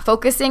not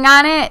focusing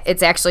on it,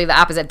 it's actually the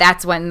opposite.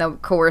 That's when the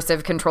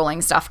coercive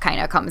controlling stuff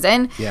kind of comes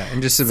in. Yeah,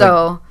 and just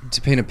to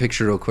paint a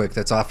picture real quick,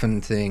 that's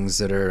often things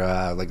that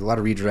are like a lot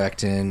of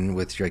redirect in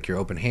with your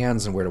open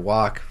hands and where to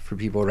walk for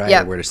people, right?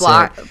 Yeah, where to sit.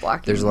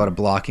 Blocking. There's a lot of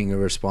blocking of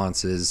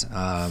responses.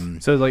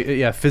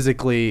 So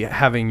physically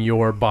having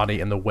your body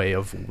in the way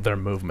of their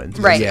movement.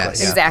 Right,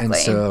 yes. Exactly. And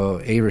so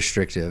A,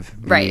 restrictive.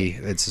 B, right.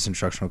 It's this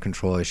instructional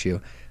control issue.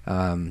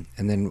 And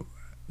then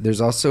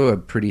there's also a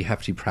pretty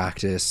hefty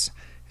practice.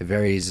 It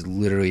varies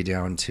literally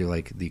down to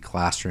like the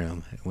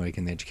classroom, like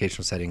in the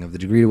educational setting, of the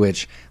degree to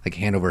which like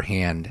hand over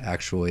hand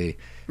actually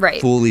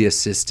fully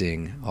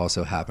assisting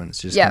also happens.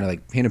 Just kind of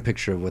like paint a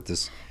picture of what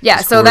this. Yeah.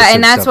 So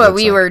that's what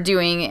we were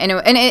doing. And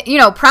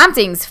it,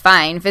 prompting's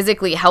fine.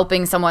 Physically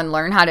helping someone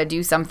learn how to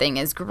do something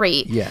is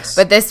great. Yes.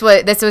 But this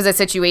was a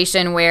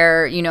situation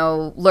where,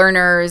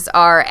 learners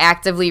are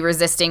actively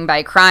resisting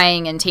by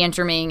crying and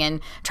tantruming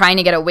and trying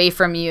to get away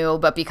from you.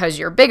 But because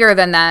you're bigger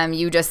than them,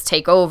 you just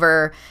take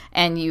over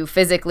and you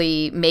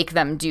physically make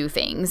them do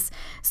things.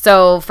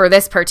 So for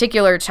this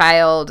particular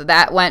child,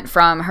 that went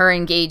from her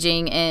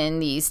engaging in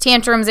these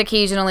tantrums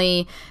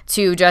occasionally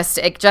to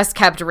it just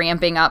kept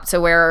ramping up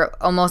to where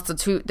almost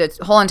the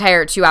whole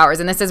entire 2 hours,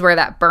 and this is where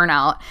that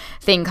burnout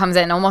thing comes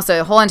in, almost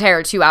a whole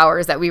entire 2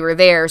 hours that we were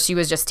there, she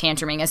was just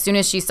tantruming. As soon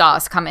as she saw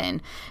us come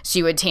in,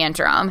 she would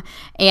tantrum.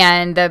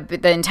 And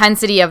the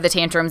intensity of the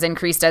tantrums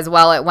increased as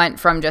well. It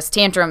went from just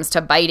tantrums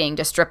to biting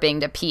to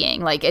stripping to peeing.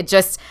 Like, it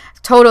just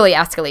totally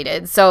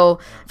escalated. So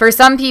for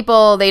some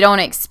people, they don't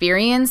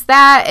experience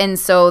that. And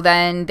so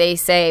then they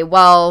say,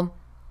 well,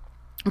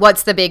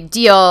 what's the big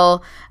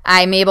deal?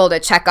 I'm able to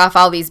check off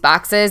all these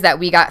boxes that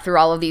we got through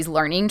all of these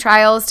learning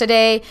trials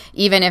today.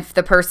 Even if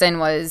the person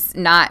was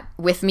not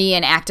with me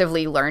and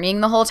actively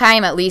learning the whole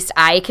time, at least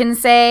I can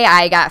say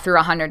I got through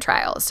 100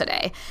 trials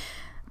today.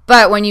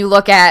 But when you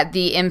look at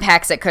the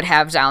impacts it could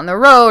have down the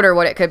road, or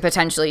what it could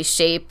potentially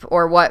shape,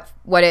 or what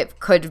it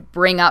could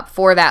bring up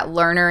for that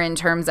learner in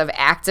terms of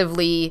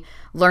actively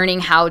learning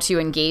how to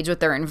engage with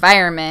their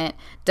environment,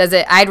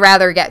 I'd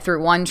rather get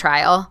through one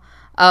trial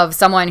of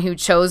someone who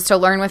chose to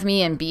learn with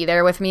me and be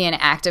there with me and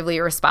actively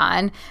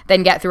respond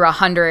than get through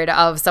 100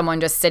 of someone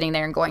just sitting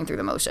there and going through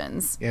the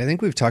motions. Yeah, I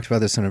think we've talked about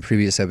this on a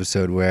previous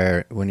episode,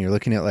 where when you're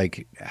looking at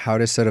like how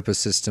to set up a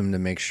system to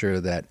make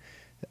sure that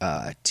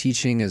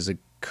teaching is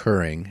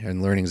occurring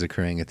and learning is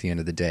occurring at the end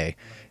of the day,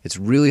 it's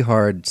really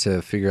hard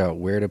to figure out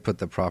where to put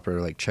the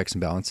proper like checks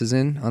and balances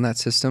in on that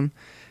system.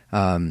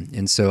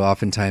 And so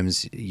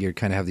oftentimes you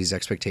kind of have these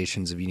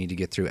expectations of you need to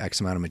get through X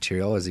amount of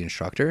material as the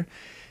instructor.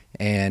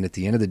 And at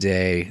the end of the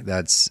day,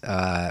 that's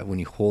when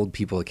you hold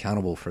people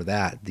accountable for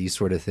that, these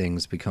sort of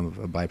things become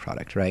a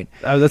byproduct, right?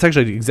 That's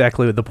actually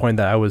exactly the point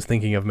that I was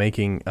thinking of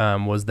making,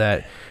 was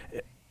that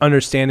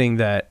understanding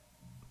that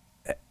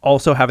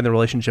also having the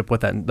relationship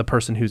with the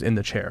person who's in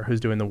the chair, who's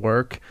doing the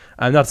work.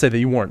 Not to say that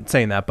you weren't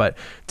saying that, but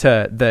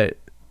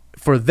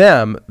for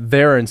them,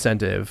 their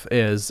incentive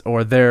is,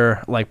 or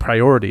their like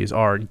priorities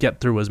are, get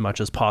through as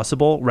much as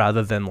possible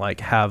rather than like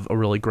have a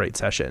really great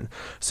session.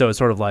 So it's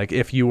sort of like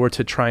if you were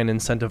to try and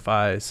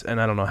incentivize,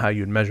 and I don't know how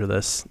you'd measure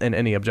this in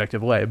any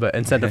objective way, but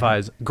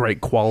incentivize great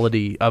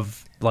quality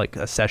of like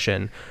a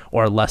session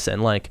or a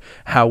lesson, like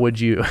how would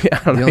you,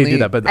 I don't know how you do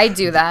that, but I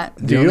do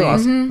that. Do you?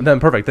 Awesome. Then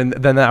perfect.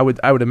 Then I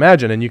would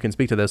imagine, and you can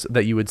speak to this,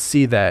 that you would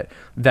see that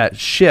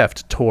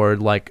shift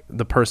toward like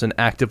the person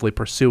actively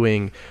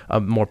pursuing a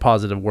more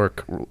positive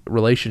work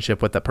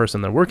relationship with that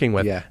person they're working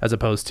with, as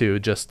opposed to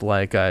just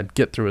like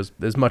get through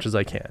as much as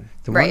I can.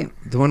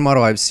 The one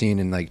model I've seen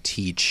in like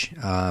Teach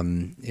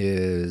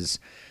is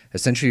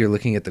essentially you're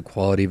looking at the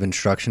quality of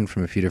instruction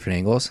from a few different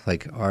angles.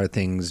 Like, are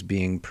things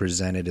being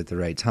presented at the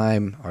right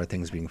time? Are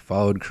things being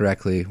followed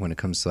correctly when it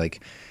comes to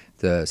like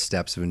the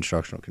steps of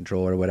instructional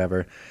control or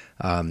whatever?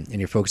 And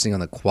you're focusing on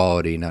the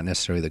quality, not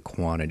necessarily the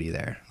quantity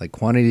there. Like,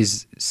 quantity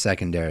is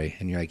secondary,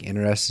 and you're like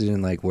interested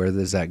in like where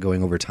is that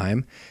going over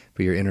time,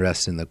 but you're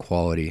interested in the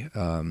quality.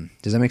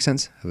 Does that make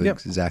sense?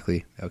 Yep.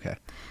 Exactly. Okay.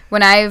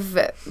 When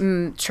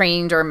I've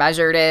trained or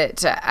measured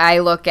it,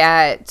 I've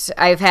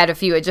had a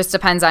few. It just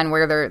depends on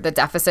where the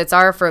deficits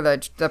are for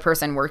the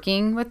person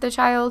working with the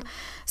child.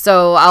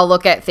 So I'll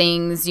look at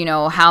things,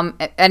 and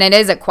it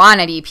is a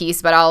quantity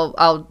piece, but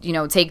I'll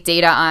take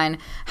data on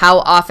how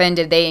often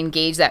did they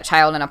engage that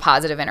child in a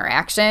positive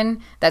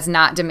interaction that's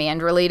not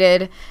demand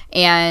related.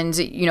 And,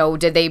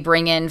 did they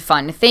bring in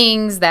fun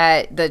things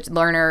that the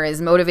learner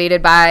is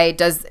motivated by?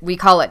 We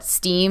call it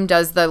STEAM.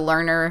 Does the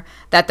learner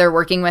that they're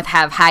working with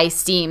have high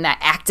STEAM, that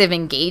active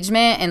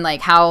engagement? And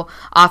like, how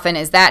often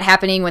is that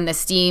happening? When the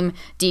STEAM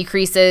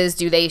decreases,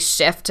 do they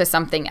shift to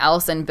something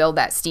else and build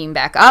that STEAM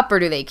back up, or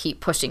do they keep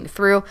pushing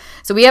through?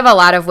 So we have a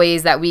lot of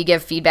ways that we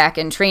give feedback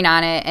and train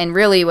on it. And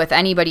really, with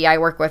anybody I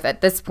work with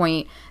at this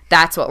point,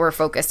 that's what we're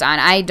focused on.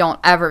 I don't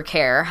ever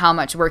care how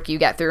much work you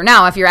get through.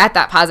 Now, if you're at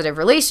that positive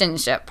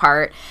relationship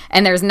part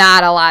and there's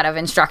not a lot of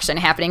instruction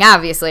happening,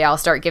 obviously I'll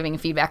start giving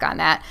feedback on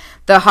that.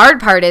 The hard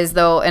part is,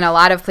 though, in a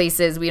lot of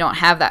places, we don't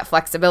have that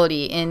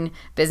flexibility in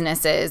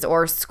businesses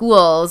or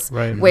schools,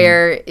 right,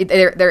 where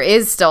there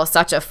is still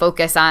such a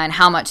focus on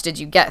how much did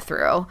you get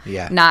through,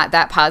 not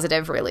that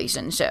positive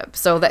relationship.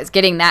 So that's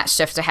getting that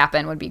shift to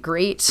happen would be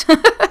great.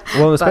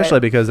 Well, especially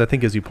because I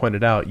think, as you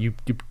pointed out, you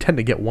tend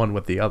to get one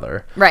with the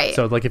other. Right.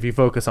 So like if you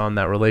focus on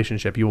that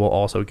relationship, you will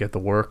also get the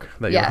work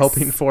that you're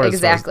hoping for.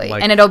 Exactly.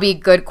 And it'll be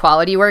good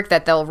quality work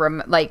that they'll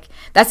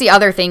that's the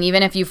other thing.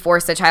 Even if you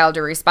force a child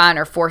to respond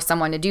or force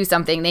someone to do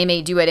something, they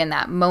may do it in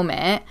that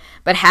moment,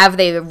 but have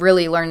they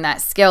really learned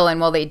that skill, and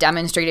will they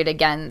demonstrate it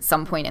again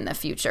some point in the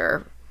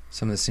future?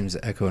 Some of this seems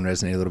to echo and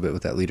resonate a little bit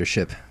with that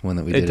leadership one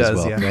that we did as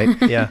well, yeah.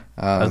 right? Yeah,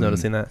 I was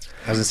noticing that.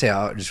 I was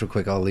going to say, just real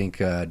quick, I'll link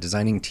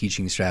Designing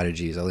Teaching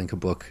Strategies. I'll link a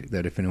book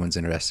that if anyone's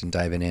interested in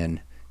diving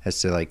in as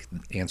to like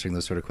answering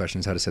those sort of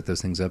questions, how to set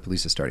those things up, at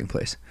least a starting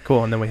place.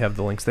 Cool. And then we have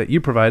the links that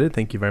you provided.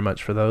 Thank you very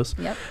much for those.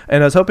 Yep.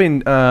 And I was hoping,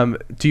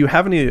 do you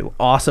have any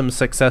awesome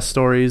success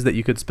stories that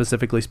you could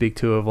specifically speak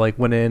to of like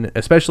when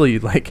especially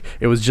like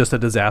it was just a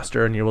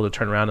disaster and you're able to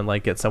turn around and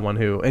like get someone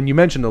who, and you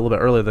mentioned a little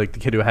bit earlier, like the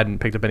kid who hadn't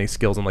picked up any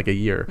skills in like a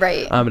year.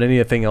 Right. And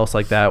anything else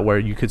like that where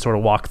you could sort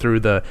of walk through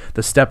the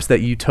steps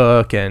that you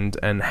took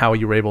and how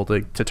you were able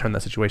to turn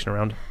that situation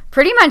around?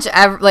 Pretty much,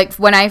 like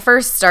when I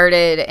first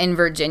started in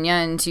Virginia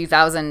in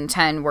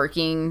 2010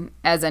 working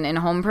as an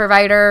in-home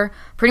provider,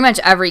 pretty much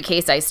every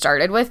case I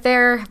started with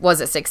there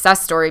was a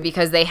success story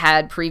because they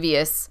had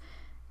previous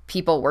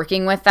people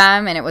working with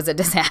them and it was a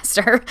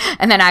disaster.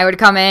 And then I would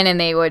come in and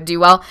they would do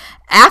well.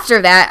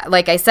 After that,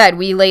 like I said,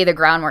 we lay the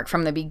groundwork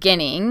from the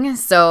beginning.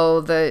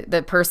 So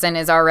the person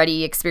is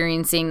already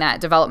experiencing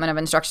that development of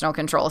instructional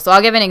control. So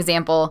I'll give an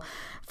example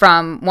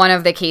from one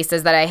of the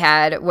cases that I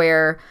had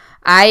where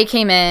I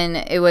came in,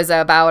 it was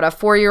about a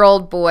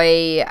 4-year-old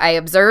boy. I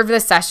observed the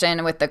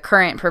session with the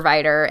current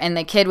provider, and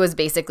the kid was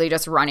basically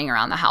just running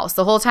around the house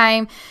the whole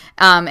time.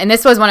 And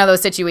this was one of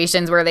those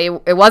situations where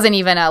it wasn't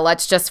even a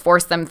let's just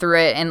force them through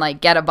it and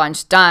like get a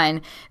bunch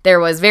done. There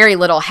was very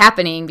little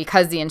happening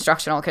because the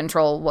instructional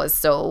control was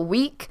so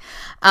weak.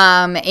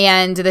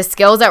 And the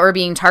skills that were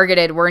being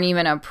targeted weren't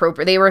even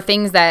appropriate. They were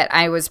things that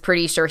I was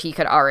pretty sure he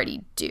could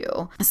already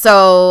do.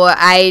 So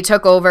I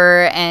took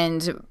over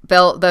and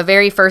built the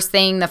very first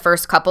thing. The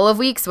first couple of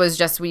weeks was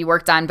just we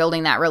worked on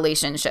building that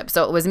relationship.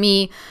 So it was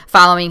me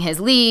following his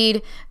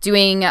lead,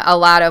 doing a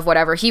lot of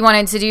whatever he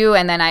wanted to do,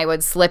 and then I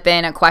would slip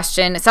in a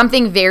question,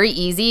 something very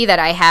easy that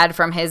I had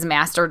from his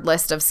mastered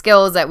list of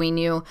skills that we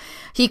knew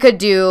he could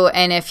do.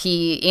 And if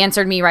he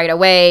answered me right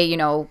away,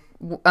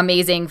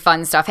 amazing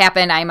fun stuff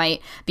happen. I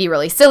might be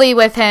really silly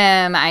with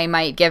him. I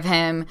might give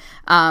him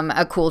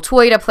a cool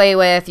toy to play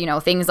with,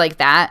 things like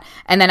that.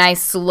 And then I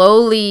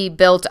slowly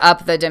built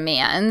up the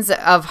demands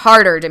of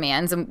harder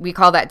demands, and we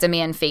call that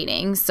demand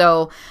fading.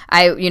 So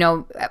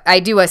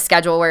I do a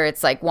schedule where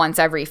it's like once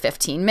every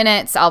 15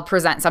 minutes, I'll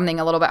present something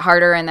a little bit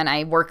harder, and then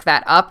I work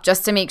that up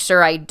just to make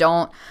sure I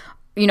don't,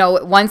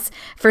 once,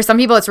 for some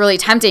people, it's really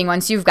tempting.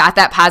 Once you've got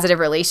that positive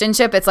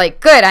relationship, it's like,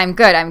 good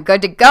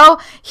to go.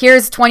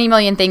 Here's 20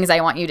 million things I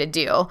want you to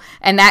do.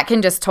 And that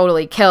can just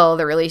totally kill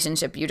the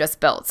relationship you just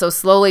built. So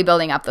slowly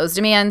building up those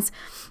demands.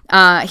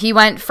 He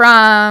went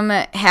from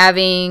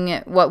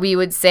having what we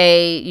would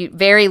say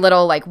very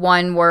little, like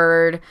one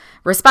word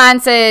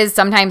responses,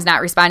 sometimes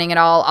not responding at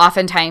all,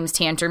 oftentimes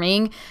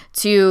tantruming,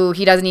 to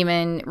he doesn't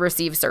even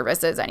receive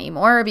services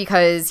anymore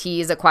because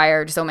he's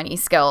acquired so many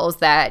skills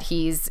that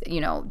he's,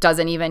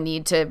 doesn't even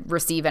need to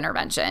receive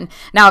intervention.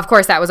 Now, of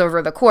course, that was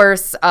over the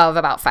course of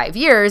about 5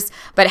 years,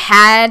 but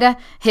had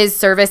his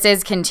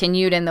services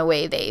continued in the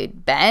way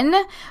they'd been,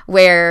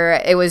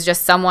 where it was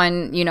just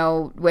someone,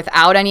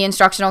 without any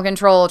instructional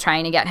control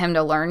trying to get him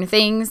to learn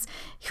things,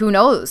 who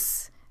knows?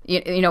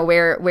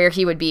 Where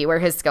he would be, where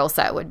his skill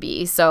set would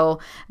be. So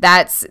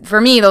that's, for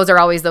me, those are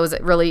always those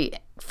really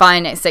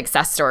fun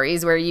success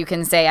stories where you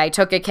can say, I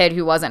took a kid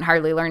who wasn't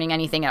hardly learning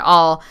anything at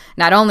all.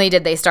 Not only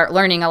did they start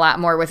learning a lot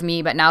more with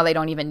me, but now they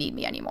don't even need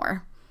me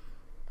anymore.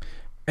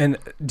 And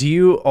do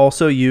you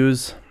also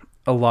use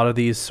a lot of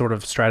these sort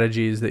of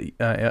strategies that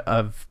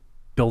of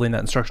building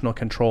that instructional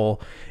control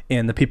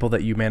in the people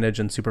that you manage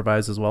and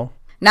supervise as well?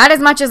 Not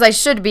as much as I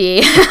should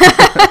be.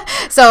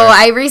 So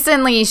I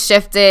recently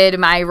shifted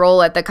my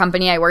role at the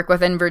company I work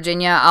with in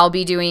Virginia. I'll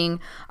be doing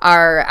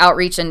our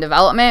outreach and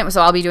development.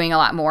 So I'll be doing a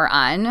lot more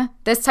on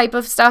this type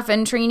of stuff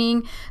and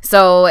training.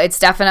 So it's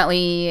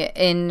definitely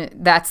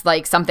that's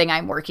like something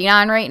I'm working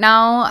on right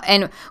now.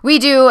 And we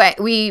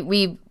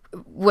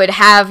would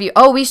have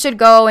we should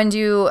go and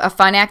do a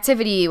fun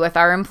activity with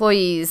our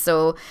employees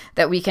so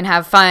that we can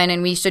have fun,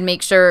 and we should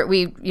make sure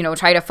we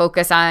try to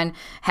focus on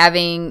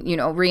having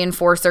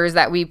reinforcers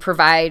that we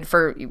provide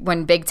for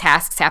when big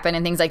tasks happen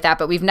and things like that.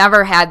 But we've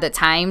never had the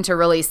time to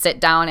really sit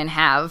down and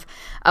have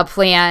a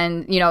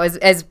plan,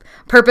 as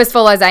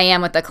purposeful as I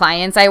am with the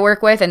clients I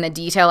work with and the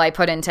detail I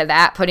put into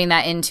that, putting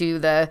that into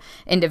the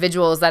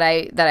individuals that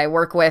I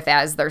work with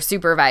as their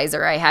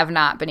supervisor, I have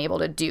not been able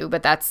to do,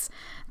 but that's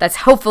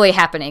hopefully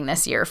happening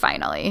this year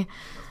finally.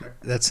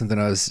 That's something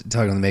I was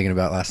talking to Megan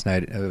about last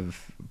night,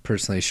 of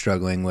personally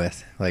struggling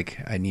with. Like,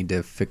 I need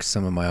to fix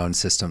some of my own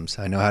systems.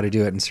 I know how to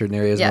do it in certain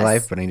areas of my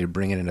life, but I need to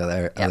bring it into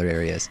other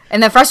areas.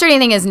 And the frustrating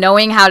thing is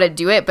knowing how to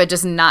do it, but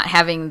just not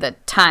having the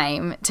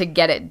time to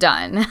get it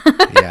done.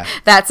 Yeah.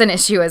 That's an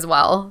issue as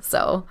well.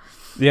 So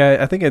yeah,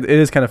 I think it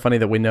is kind of funny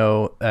that we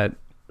know that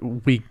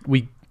we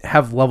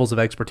have levels of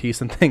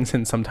expertise in things,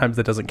 and sometimes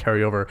that doesn't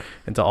carry over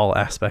into all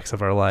aspects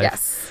of our life.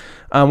 Yes.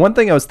 One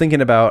thing I was thinking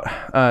about,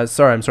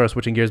 sorry, I'm sort of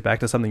switching gears back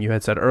to something you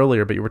had said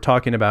earlier, but you were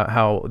talking about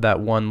how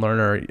that one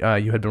learner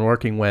you had been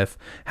working with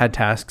had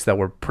tasks that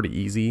were pretty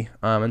easy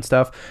and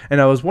stuff.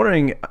 And I was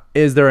wondering,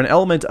 is there an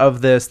element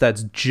of this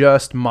that's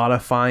just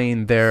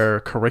modifying their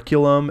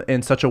curriculum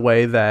in such a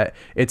way that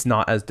it's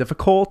not as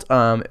difficult?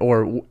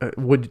 Or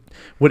would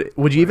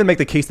you even make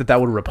the case that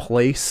would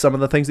replace some of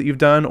the things that you've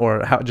done?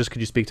 Or how, just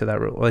could you speak to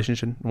that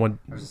relationship? I was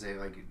going to say,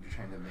 like, you're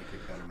trying to make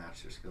it better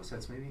match their skill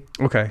sets, maybe?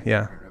 Okay,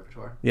 yeah.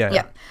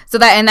 Yeah. So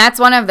that's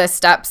one of the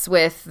steps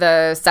with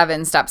the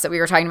 7 steps that we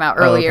were talking about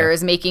earlier,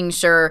 is making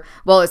sure,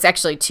 well, it's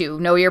actually 2,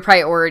 know your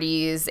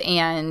priorities,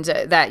 and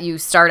that you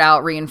start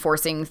out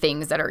reinforcing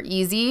things that are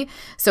easy.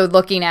 So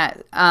looking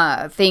at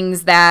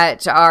things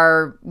that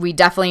we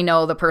definitely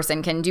know the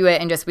person can do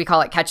it, and just, we call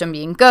it catch them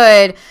being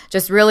good,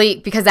 just really,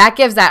 because that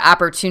gives that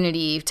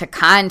opportunity to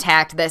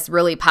contact this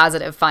really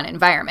positive, fun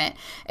environment.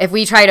 If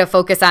we try to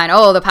focus on,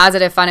 the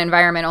positive, fun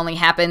environment only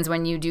happens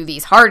when you do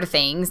these hard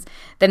things,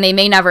 then they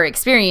may never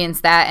experience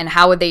that, and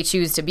how would they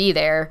choose to be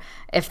there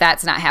if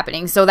that's not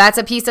happening? So that's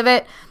a piece of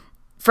it.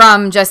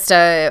 From just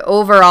a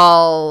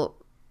overall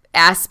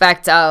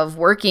aspect of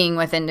working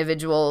with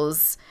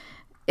individuals,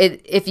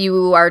 if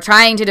you are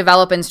trying to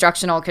develop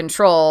instructional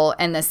control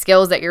and the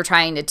skills that you're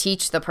trying to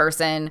teach the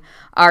person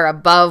are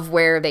above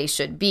where they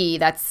should be,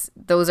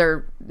 those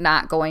are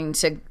not going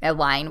to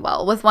align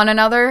well with one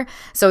another.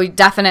 So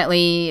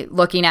definitely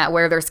looking at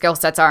where their skill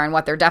sets are and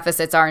what their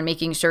deficits are, and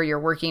making sure you're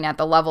working at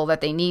the level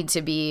that they need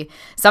to be.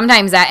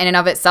 Sometimes that in and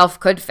of itself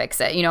could fix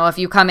it. If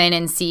you come in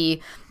and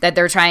see that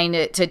they're trying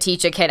to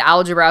teach a kid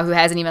algebra who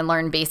hasn't even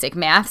learned basic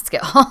math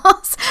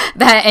skills,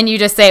 and you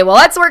just say, well,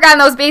 let's work on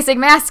those basic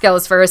math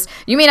skills first.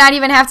 You may not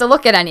even have to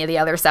look at any of the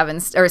other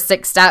 7 or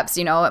 6 steps.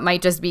 It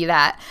might just be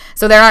that.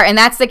 So and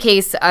that's the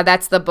case.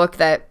 That's the book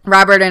that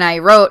Robert and I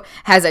wrote,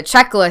 has a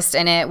checklist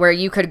in it where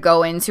you could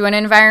go into an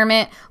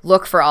environment,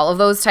 look for all of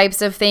those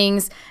types of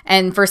things.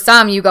 And for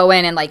some, you go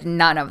in and like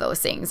none of those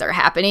things are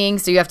happening.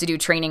 So you have to do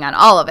training on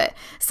all of it.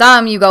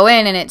 Some you go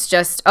in and it's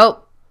just,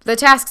 the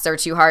tasks are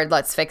too hard.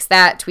 Let's fix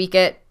that, tweak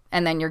it,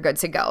 and then you're good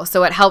to go.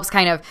 So it helps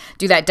kind of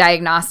do that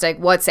diagnostic.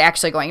 What's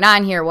actually going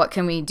on here? What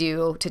can we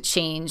do to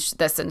change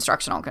this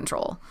instructional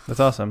control? That's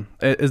awesome.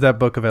 Is that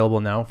book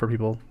available now for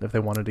people if they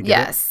wanted to get it?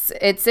 Yes,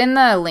 it's in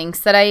the links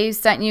that I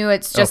sent you.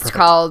 It's just perfect.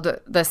 called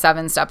The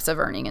 7 Steps of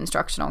Earning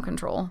Instructional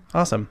Control.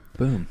 Awesome.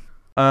 Boom.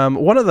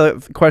 One of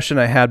the question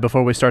I had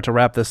before we start to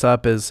wrap this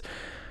up is,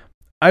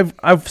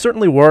 I've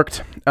certainly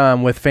worked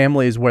with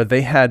families where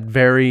they had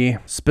very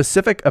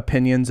specific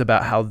opinions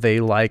about how they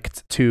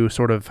liked to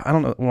sort of, I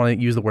don't want to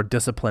use the word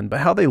discipline, but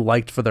how they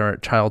liked for their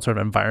child sort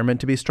of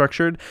environment to be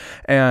structured.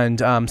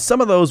 And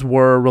some of those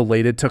were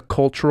related to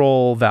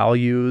cultural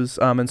values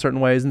in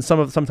certain ways. And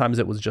sometimes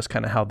it was just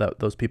kind of how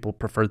those people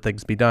preferred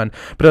things be done.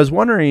 But I was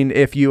wondering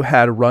if you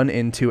had run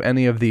into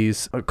any of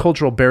these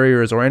cultural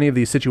barriers or any of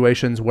these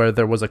situations where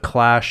there was a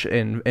clash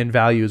in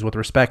values with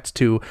respect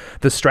to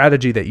the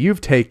strategy that you've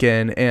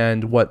taken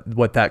and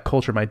what that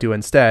culture might do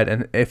instead,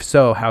 and if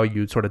so, how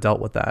you sort of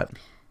dealt with that.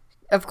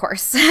 Of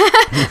course.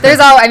 There's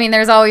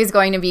always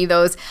going to be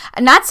those,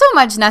 not so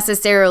much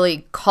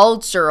necessarily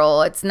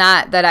cultural. It's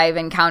not that I've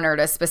encountered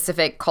a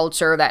specific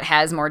culture that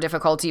has more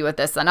difficulty with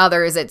this than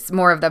others. It's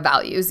more of the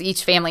values.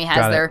 Each family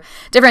has their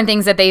different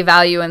things that they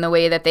value and the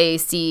way that they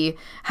see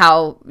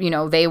how,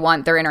 they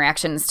want their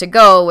interactions to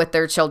go with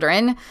their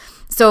children.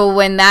 So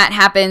when that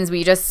happens,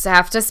 we just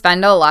have to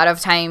spend a lot of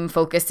time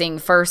focusing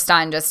first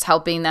on just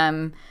helping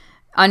them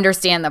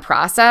understand the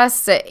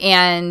process.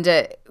 And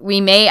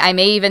I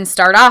may even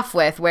start off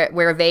with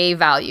where they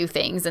value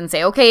things and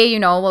say, okay,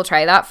 we'll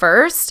try that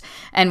first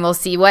and we'll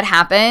see what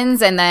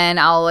happens. And then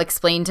I'll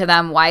explain to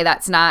them why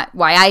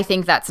I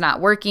think that's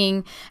not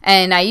working.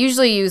 And I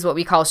usually use what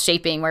we call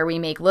shaping, where we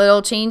make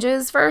little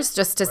changes first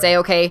just to say,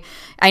 okay,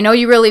 I know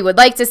you really would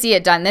like to see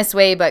it done this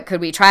way, but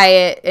could we try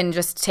it and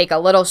just take a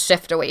little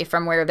shift away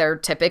from where they're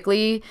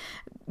typically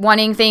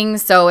wanting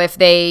things. So if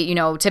they,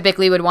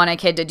 typically would want a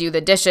kid to do the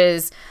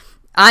dishes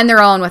on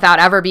their own without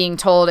ever being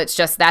told, it's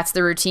just that's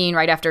the routine.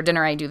 Right after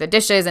dinner, I do the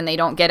dishes, and they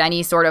don't get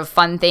any sort of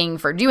fun thing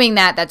for doing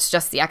that. That's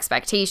just the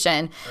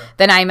expectation. Sure.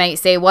 Then I might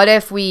say, what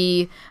if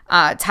we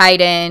tied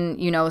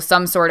in,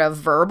 some sort of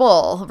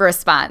verbal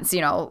response,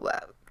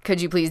 could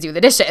you please do the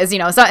dishes?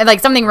 Like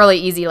something really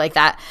easy like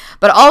that.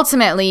 But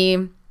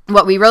ultimately,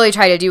 what we really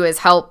try to do is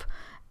help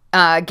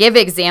give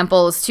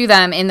examples to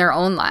them in their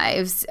own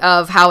lives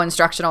of how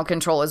instructional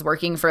control is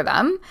working for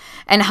them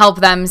and help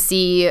them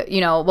see,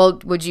 well,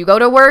 would you go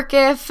to work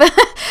if,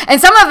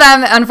 and some of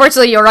them,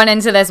 unfortunately, you'll run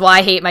into this, well,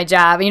 I hate my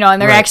job, and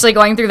they're actually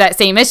going through that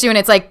same issue. And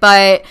it's like,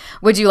 but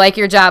would you like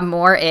your job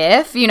more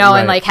if,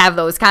 and like have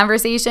those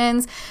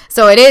conversations.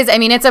 So it is,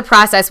 it's a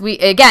process.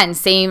 Again,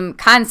 same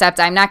concept.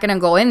 I'm not going to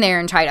go in there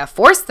and try to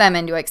force them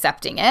into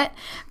accepting it,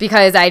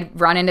 because I'd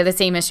run into the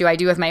same issue I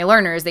do with my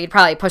learners. They'd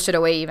probably push it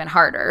away even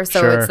harder.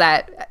 So It's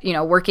that,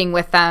 working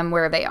with them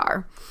where they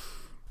are.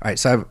 All right,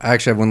 so I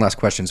actually have one last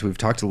question. So we've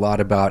talked a lot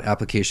about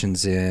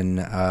applications in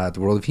the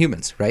world of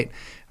humans, right?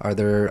 Are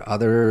there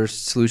other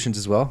solutions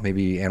as well,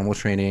 maybe animal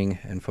training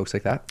and folks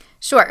like that?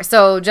 Sure.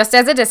 So just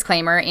as a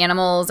disclaimer,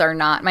 animals are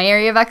not my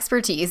area of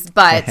expertise,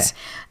 but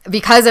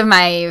because of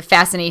my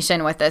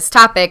fascination with this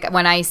topic,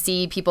 when I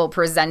see people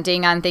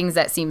presenting on things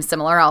that seem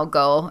similar, I'll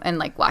go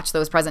and watch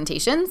those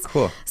presentations.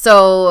 Cool.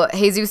 So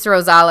Jesus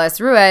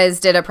Rosales-Ruiz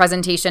did a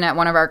presentation at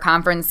one of our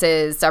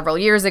conferences several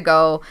years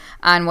ago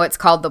on what's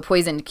called the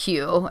poisoned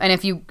cue. And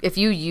if you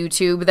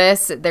YouTube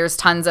this, there's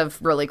tons of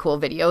really cool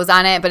videos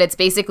on it, but it's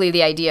basically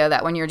the idea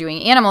that when you're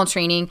doing animal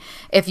training,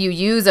 if you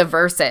use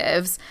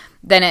aversives,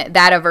 then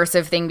that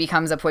aversive thing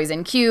becomes a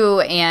poison cue,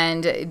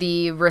 and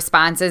the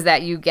responses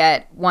that you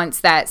get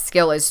once that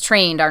skill is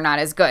trained are not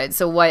as good.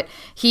 So what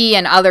he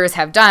and others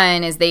have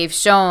done is they've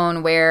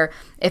shown where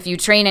if you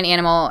train an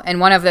animal, and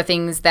one of the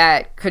things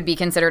that could be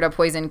considered a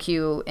poison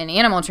cue in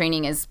animal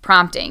training is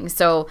prompting.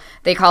 So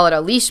they call it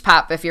a leash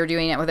pop if you're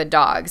doing it with a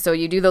dog. So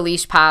you do the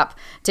leash pop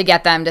to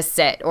get them to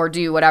sit or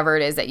do whatever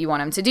it is that you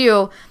want them to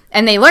do,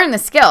 and they learn the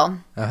skill.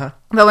 Uh-huh.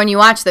 But when you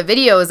watch the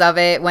videos of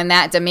it, when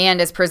that demand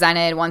is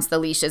presented once the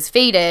leash is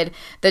faded,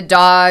 the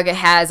dog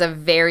has a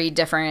very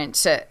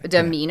different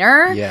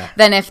demeanor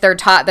than if they're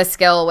taught the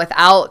skill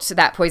without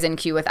that poison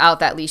cue,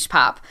 without that leash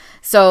pop.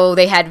 So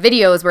they had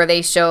videos where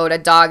they showed a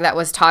dog that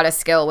was taught a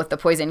skill with the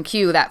poison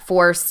cue, that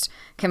forced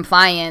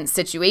compliance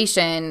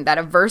situation, that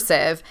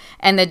aversive,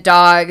 and the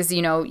dog's,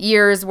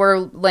 ears were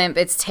limp,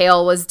 its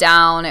tail was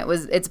down,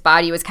 its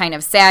body was kind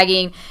of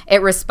sagging.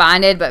 It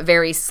responded, but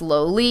very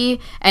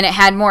slowly, and it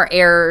had more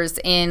errors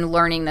in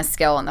learning the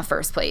skill in the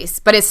first place.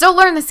 But it still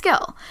learned the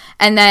skill.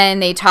 And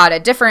then they taught a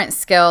different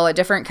skill, a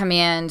different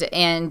command,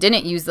 and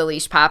didn't use the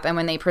leash pop. And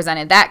when they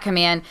presented that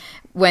command,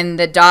 when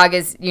the dog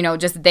is,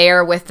 just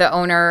there with the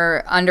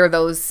owner under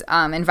those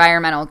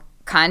environmental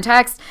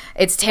context,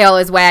 its tail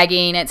is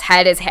wagging, its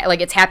head is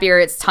it's happier,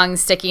 its tongue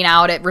sticking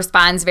out, it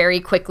responds very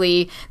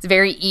quickly, it's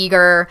very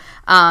eager.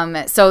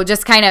 So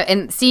just kind of,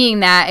 and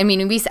seeing that, I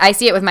mean, I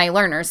see it with my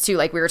learners too,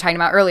 like we were talking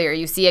about earlier.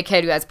 You see a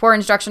kid who has poor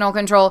instructional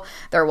control,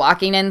 they're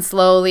walking in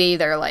slowly,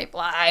 they're like,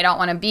 well, I don't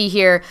want to be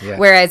here. Yeah.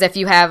 Whereas if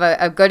you have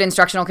a good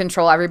instructional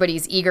control,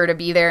 everybody's eager to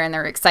be there and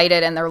they're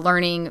excited and they're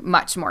learning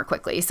much more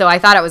quickly. So I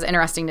thought it was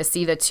interesting to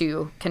see the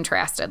two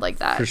contrasted like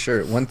that. For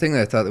sure. One thing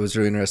that I thought that was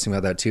really interesting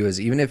about that too is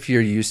even if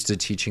you're used to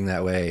teaching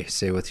that way,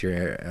 say with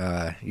your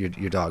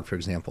dog, for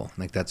example,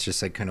 like that's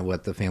just like kind of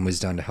what the family's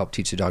done to help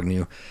teach the dog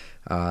new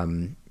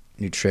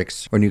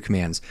tricks or new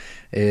commands,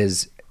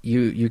 is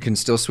you can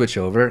still switch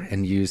over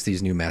and use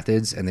these new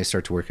methods and they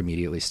start to work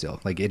immediately still.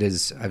 Like it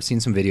is, I've seen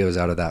some videos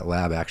out of that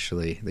lab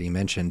actually that you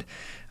mentioned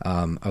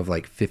of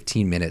like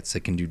 15 minutes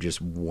that can do just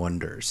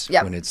wonders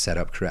when it's set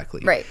up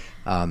correctly. Right.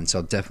 So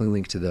I'll definitely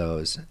link to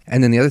those.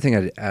 And then the other thing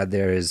I'd add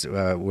there is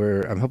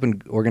I'm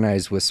helping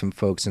organize with some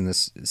folks in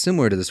this,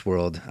 similar to this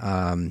world,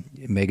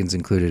 Megan's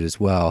included as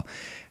well,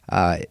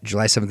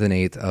 July 7th and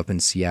 8th up in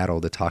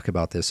Seattle to talk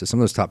about this. So some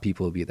of those top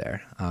people will be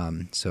there.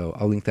 So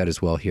I'll link that as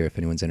well here if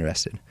anyone's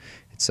interested.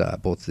 It's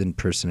both in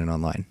person and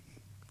online.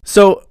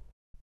 So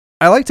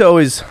I like to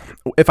always,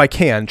 if I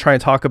can, try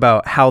and talk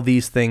about how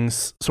these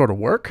things sort of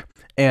work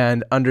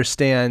and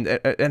understand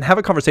and have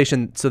a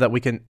conversation so that we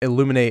can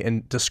illuminate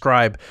and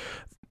describe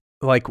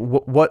like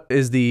what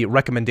is the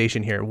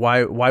recommendation here?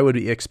 Why would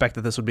we expect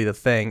that this would be the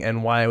thing,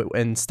 and why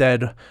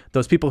instead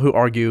those people who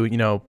argue,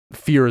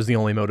 fear is the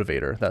only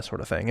motivator, that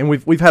sort of thing. And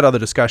we've had other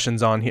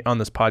discussions on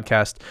this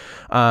podcast,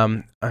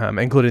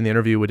 including the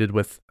interview we did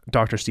with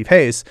Dr. Steve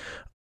Hayes,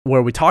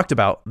 where we talked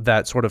about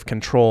that sort of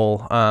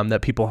control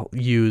that people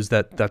use,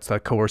 that's the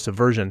coercive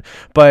version.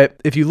 But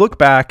if you look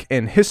back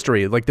in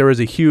history, like there is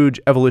a huge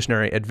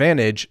evolutionary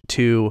advantage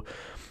to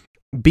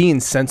being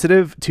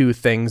sensitive to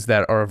things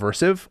that are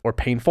aversive or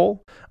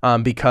painful,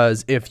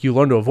 because if you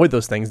learn to avoid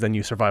those things, then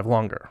you survive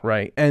longer,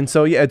 right? And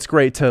so, yeah, it's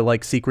great to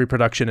like seek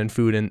reproduction and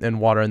food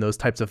and water and those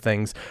types of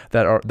things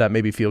that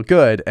maybe feel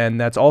good, and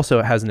that's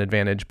also has an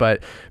advantage.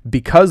 But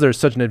because there's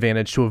such an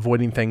advantage to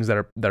avoiding things that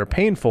are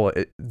painful,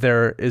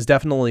 there is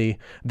definitely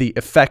the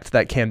effect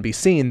that can be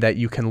seen that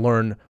you can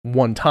learn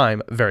one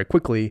time very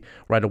quickly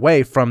right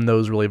away from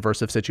those really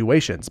aversive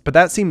situations. But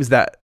that seems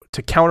that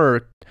to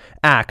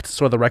counteract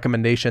sort of the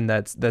recommendation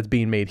that's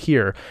being made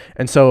here.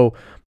 And so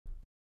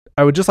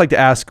I would just like to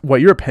ask what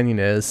your opinion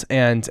is,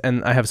 and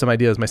I have some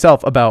ideas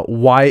myself about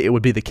why it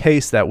would be the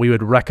case that we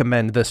would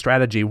recommend this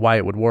strategy, why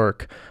it would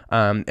work,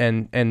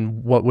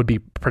 and what would be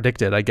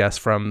predicted, I guess,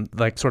 from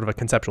like sort of a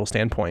conceptual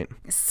standpoint.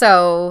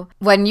 So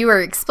when you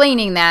were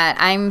explaining that,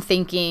 I'm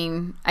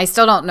thinking, I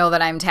still don't know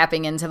that I'm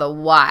tapping into the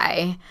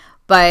why.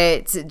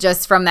 But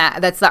just from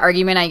that's the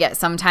argument I get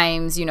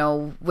sometimes,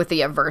 with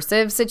the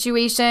aversive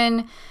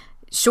situation.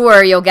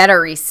 Sure, you'll get a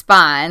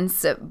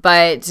response,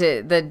 but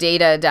the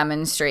data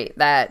demonstrate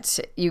that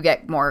you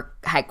get more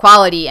high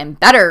quality and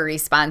better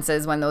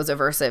responses when those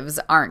aversives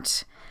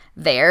aren't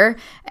there.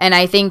 And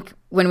I think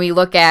when we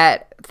look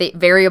at the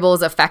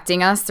variables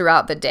affecting us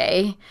throughout the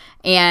day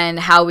and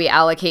how we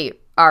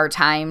allocate our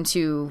time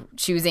to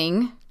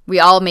choosing, we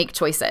all make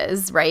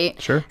choices,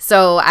 right? Sure.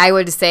 So I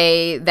would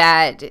say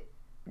that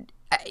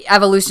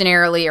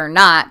evolutionarily or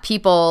not,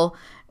 people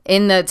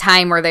in the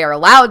time where they are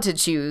allowed to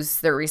choose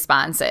their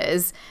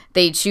responses,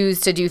 they choose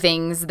to do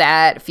things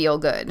that feel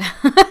good.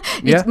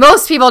 Yeah.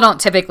 Most people don't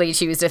typically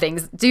choose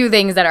to do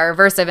things that are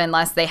aversive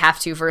unless they have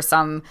to for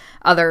some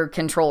other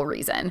control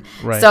reason.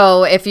 Right.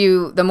 So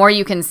the more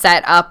you can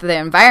set up the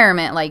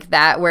environment like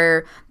that,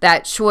 where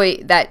that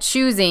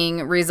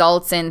choosing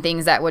results in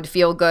things that would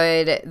feel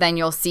good, then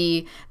you'll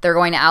see they're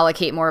going to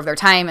allocate more of their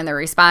time and they're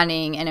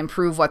responding and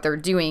improve what they're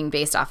doing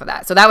based off of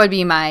that. So that would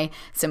be my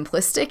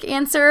simplistic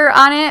answer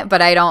on it,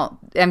 but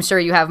I'm sure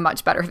you have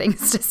much better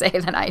things to say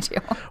than I do.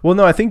 Well,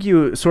 no, I think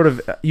you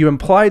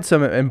implied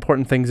some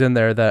important things in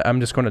there that I'm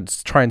just going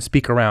to try and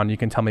speak around. You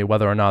can tell me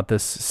whether or not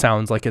this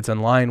sounds like it's in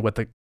line with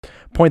the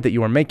point that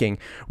you were making,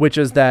 which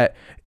is that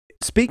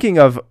speaking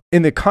of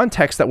in the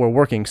context that we're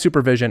working,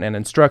 supervision and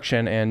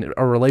instruction and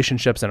our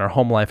relationships and our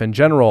home life in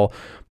general,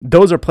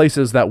 those are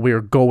places that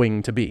we're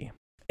going to be.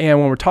 And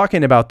when we're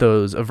talking about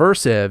those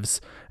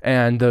aversives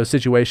and those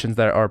situations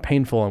that are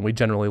painful and we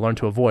generally learn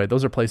to avoid,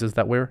 those are places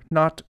that we're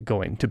not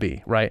going to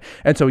be, right?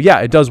 And so, yeah,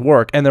 it does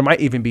work. And there might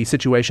even be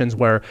situations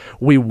where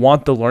we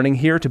want the learning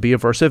here to be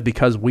aversive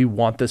because we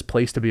want this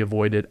place to be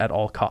avoided at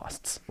all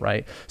costs,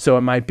 right? So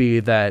it might be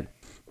that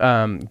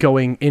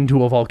going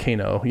into a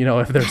volcano,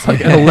 if there's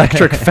like an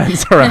electric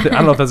fence around it. I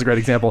don't know if that's a great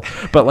example,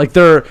 but like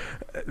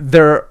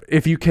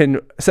if you can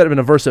set up an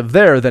aversive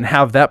there, then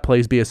have that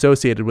place be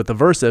associated with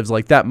aversives,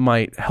 like that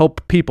might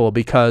help people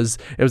because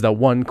it was that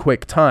one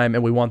quick time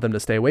and we want them to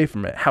stay away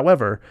from it.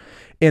 However,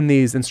 in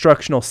these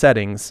instructional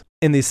settings,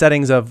 in these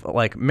settings of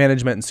like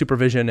management and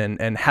supervision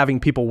and having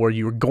people where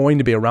you're going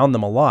to be around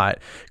them a lot,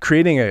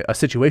 creating a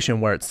situation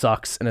where it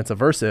sucks and it's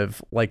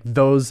aversive, like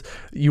those,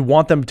 you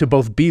want them to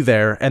both be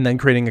there and then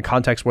creating a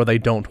context where they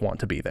don't want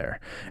to be there.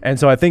 And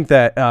so I think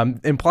that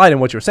implied in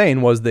what you're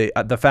saying was the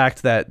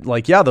fact that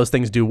like, yeah, those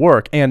things do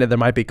work, and there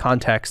might be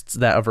contexts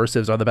that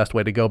aversives are the best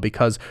way to go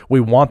because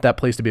we want that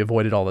place to be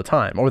avoided all the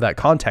time, or that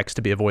context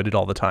to be avoided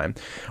all the time,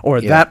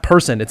 or that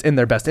person, it's in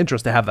their best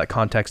interest to have that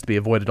context to be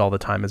avoided all the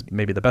time is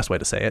maybe the best way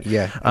to say it.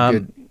 Yeah, a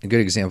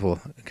good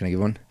example. Can I give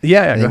one?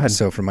 Yeah, go ahead.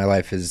 So for my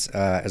life is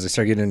as I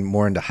start getting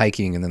more into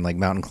hiking and then like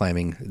mountain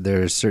climbing,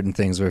 there's certain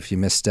things where if you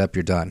misstep,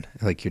 you're done,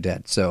 like you're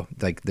dead. So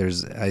like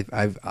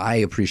I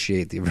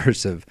appreciate the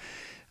aversive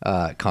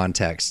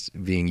context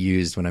being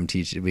used when I'm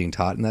being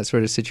taught in that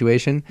sort of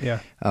situation. Yeah.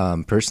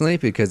 Personally,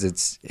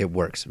 because it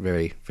works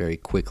very, very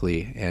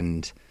quickly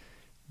and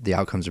the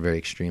outcomes are very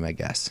extreme, I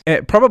guess.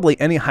 Probably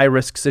any high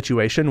risk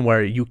situation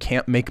where you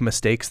can't make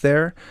mistakes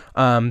there,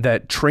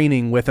 that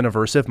training with an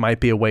aversive might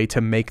be a way to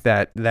make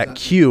that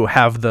cue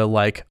have the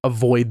like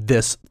avoid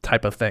this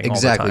type of thing.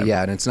 Exactly. All the time.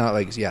 Yeah. And it's not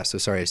like,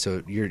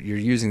 so you're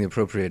using the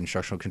appropriate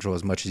instructional control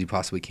as much as you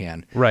possibly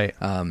can. Right.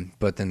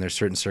 But then there's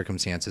certain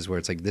circumstances where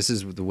it's like, this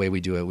is the way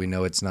we do it. We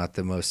know it's not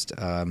the most,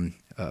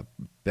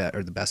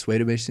 or the best way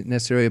to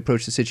necessarily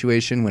approach the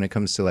situation when it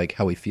comes to like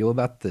how we feel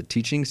about the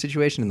teaching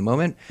situation in the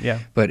moment. Yeah.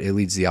 But it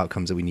leads to the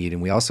outcomes that we need.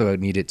 And we also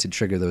need it to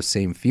trigger those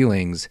same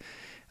feelings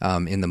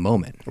in the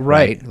moment.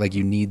 Right. Like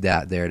you need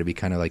that there to be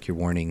kind of like your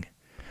warning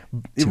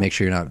to make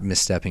sure you're not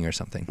misstepping or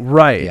something.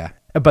 Right. Yeah.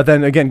 But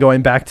then again,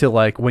 going back to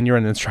like when you're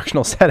in an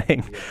instructional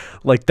setting,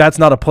 like that's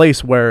not a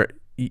place where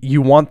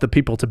you want the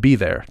people to be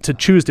there, to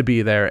choose to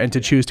be there and to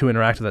choose to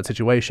interact with that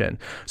situation.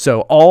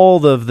 So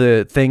all of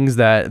the things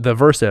that the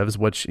aversives,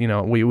 which, you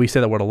know, we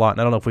say that word a lot,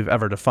 and I don't know if we've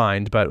ever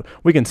defined, but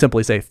we can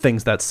simply say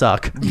things that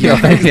suck, you know,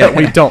 things that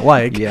we don't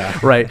like,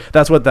 right?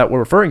 That's what that we're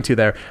referring to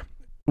there.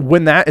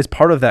 When that is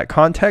part of that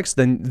context,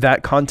 then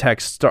that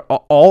context,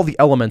 all the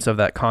elements of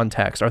that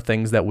context are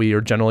things that we are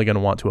generally going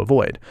to want to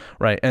avoid,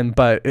 right?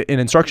 But in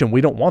instruction,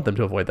 we don't want them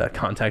to avoid that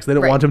context. They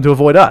don't want them to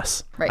avoid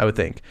us, I would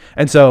think.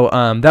 And so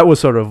that was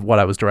sort of what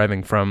I was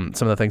deriving from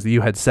some of the things that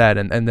you had said,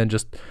 and then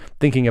just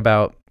thinking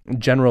about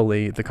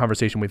generally the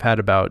conversation we've had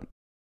about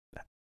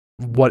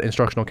what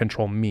instructional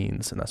control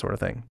means and that sort of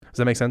thing. Does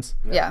that make sense?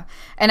 Yeah.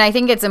 And I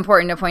think it's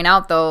important to point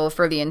out, though,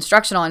 for the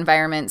instructional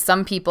environment,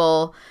 some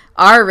people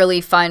are really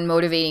fun,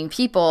 motivating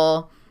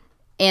people.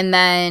 And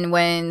then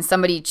when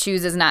somebody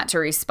chooses not to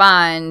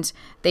respond,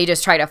 they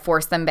just try to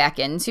force them back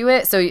into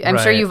it. So I'm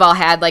sure you've all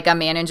had like a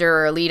manager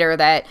or a leader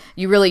that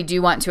you really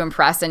do want to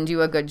impress and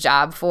do a good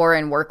job for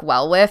and work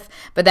well with.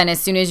 But then as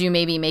soon as you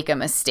maybe make a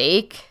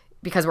mistake,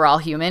 because we're all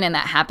human and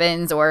that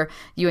happens, or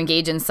you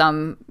engage in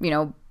some,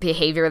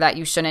 behavior that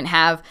you shouldn't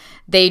have,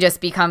 they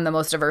just become the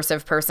most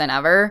aversive person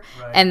ever.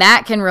 Right. And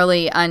that can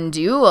really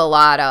undo a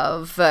lot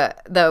of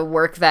the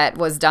work that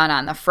was done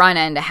on the front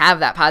end to have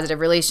that positive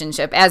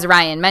relationship. As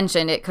Ryan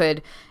mentioned,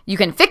 you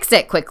can fix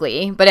it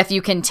quickly, but if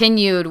you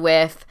continued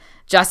with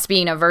just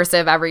being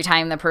aversive every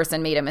time the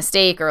person made a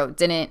mistake or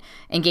didn't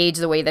engage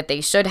the way that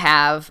they should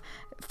have,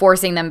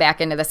 forcing them back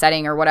into the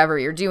setting or whatever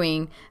you're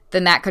doing,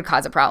 then that could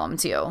cause a problem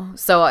too.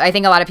 So I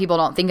think a lot of people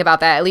don't think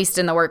about that, at least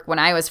in the work when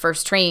I was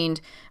first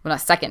trained,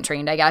 second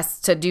trained, I guess,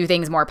 to do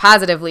things more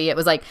positively. It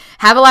was like,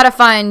 have a lot of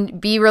fun,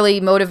 be really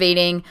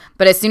motivating,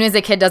 but as soon as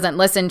a kid doesn't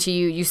listen to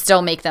you, you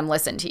still make them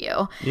listen to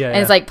you. And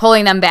it's like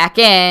pulling them back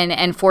in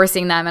and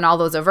forcing them and all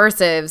those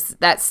aversives,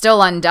 that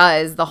still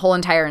undoes the whole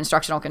entire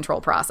instructional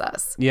control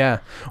process. Yeah.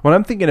 When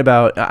I'm thinking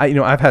about,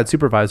 I've had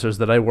supervisors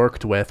that I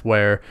worked with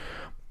where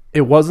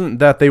it wasn't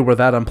that they were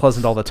that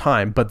unpleasant all the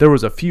time, but there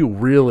was a few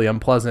really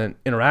unpleasant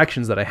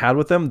interactions that I had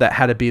with them that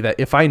had to be that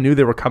if I knew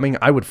they were coming,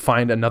 I would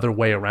find another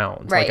way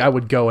around. Right. Like I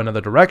would go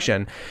another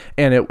direction.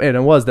 And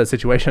it was that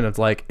situation. It's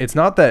like, it's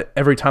not that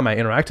every time I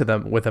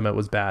interacted with them, it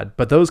was bad,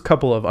 but those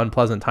couple of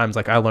unpleasant times,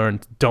 like I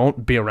learned,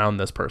 don't be around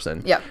this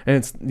person. Yep. And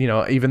it's,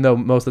 even though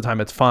most of the time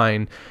it's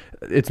fine,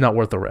 it's not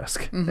worth the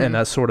risk. Mm-hmm. And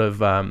that's sort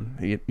of, and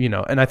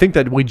I think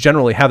that we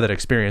generally have that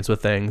experience with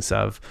things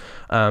of,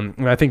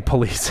 and I think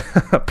police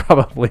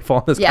probably fall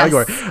in this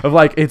category of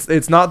like,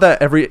 it's not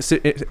that every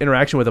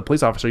interaction with a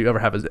police officer you ever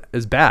have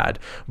is bad,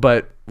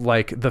 but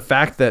like the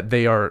fact that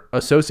they are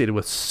associated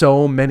with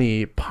so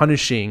many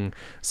punishing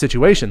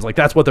situations, like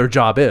that's what their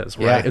job is,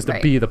 right? Is to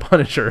be the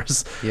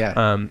punishers.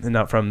 And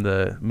not from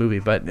the movie,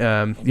 but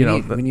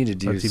we need to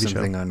do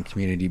something on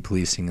community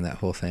policing and that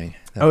whole thing.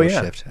 That whole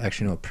shift. I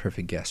actually know a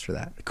perfect guest for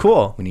that.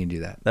 Cool. We need to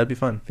do that. That'd be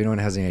fun. If anyone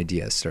has any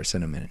ideas, start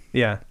sending them in.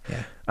 Yeah.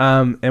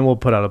 And we'll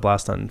put out a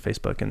blast on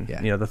Facebook and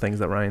the things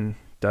that Ryan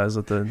does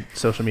with the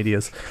social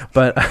medias.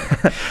 But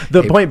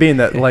the point being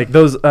that like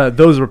those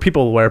were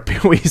people where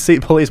we see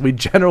police, we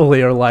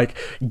generally are like,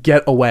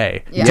 get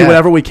away. Do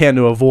whatever we can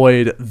to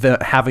avoid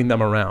having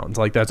them around.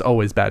 Like that's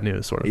always bad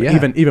news, sort of.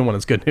 Even when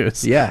it's good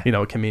news.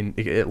 It can mean,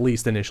 at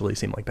least initially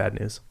seem like bad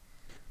news.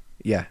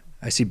 Yeah.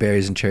 I see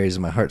berries and cherries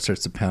and my heart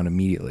starts to pound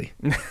immediately.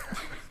 We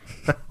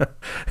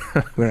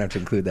don't have to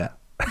include that.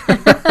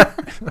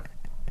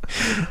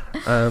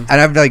 And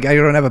I'm like, I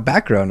don't have a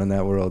background in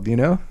that world, you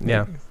know?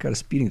 Yeah. I got a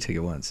speeding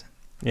ticket once.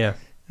 Yeah.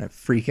 And I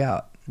freak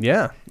out.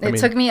 Yeah. It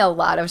took me a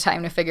lot of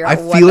time to figure out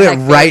I what feel the it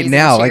heck right Fairies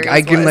now. and Like,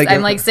 I Cherries can, was. like-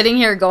 I'm like sitting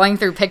here going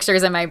through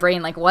pictures in my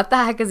brain, like, what the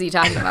heck is he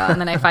talking about? And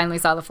then I finally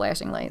saw the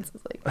flashing lights.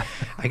 It's like,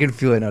 I can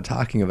feel it now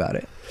talking about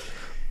it.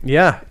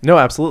 Yeah, no,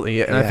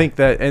 absolutely. And I Yeah. think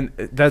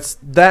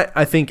that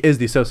I think is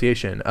the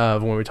association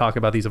of when we talk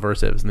about these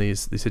aversives and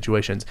these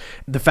situations.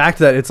 The fact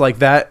that it's like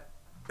that,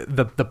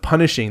 the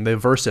punishing, the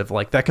aversive,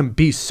 like that can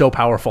be so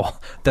powerful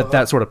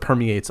that sort of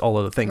permeates all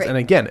of the things. Right. And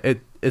again,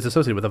 it is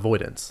associated with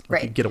avoidance. Like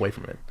Right. you get away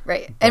from it.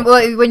 right. And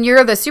well, when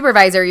you're the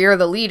supervisor, you're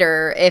the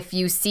leader. If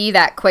you see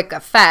that quick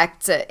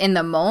effect in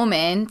the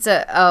moment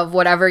of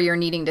whatever you're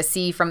needing to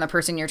see from the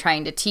person you're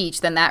trying to teach,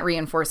 then that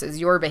reinforces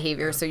your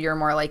behavior. So you're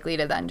more likely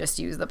to then just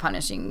use the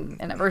punishing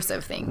and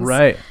aversive things.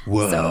 Right.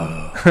 Whoa.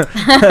 So.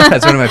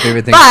 That's one of my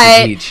favorite things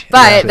to teach.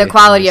 But the Actually,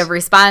 quality is- of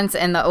response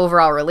and the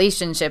overall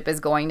relationship is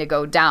going to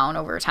go down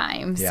over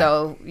time. Yeah.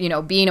 So,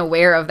 being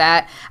aware of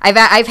that.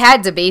 I've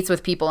had debates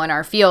with people in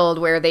our field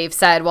where they've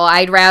said, well,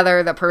 I'd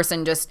rather the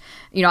person just,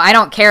 I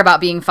don't care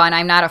about being fun.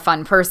 I'm not a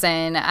fun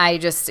person. I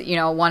just,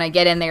 want to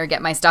get in there,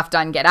 get my stuff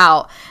done, get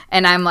out.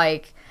 And I'm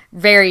like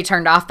very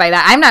turned off by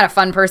that. I'm not a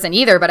fun person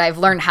either, but I've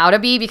learned how to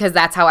be because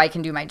that's how I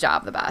can do my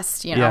job the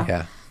best,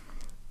 Yeah.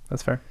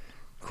 That's fair.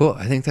 Cool.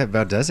 I think that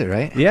about does it,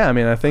 right? Yeah, I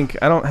mean, I think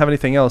I don't have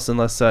anything else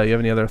unless you have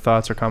any other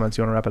thoughts or comments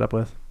you want to wrap it up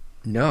with.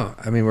 No.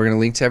 I mean, we're going to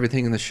link to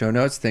everything in the show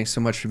notes. Thanks so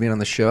much for being on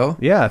the show.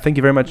 Yeah, thank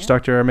you very much,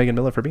 Dr. Megan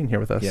Miller, for being here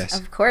with us. Yes.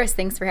 Of course.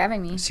 Thanks for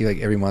having me. See you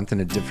like every month in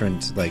a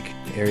different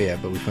area,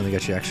 but we finally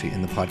got you actually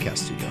in the podcast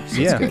studio.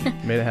 So Yeah, it's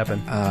good. made it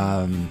happen.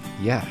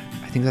 Yeah,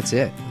 I think that's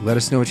it. Let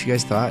us know what you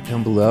guys thought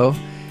down below.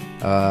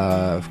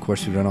 Of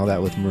course, we run all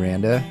that with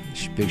Miranda.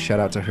 Big shout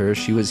out to her.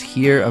 She was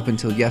here up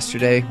until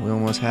yesterday. We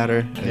almost had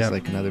her as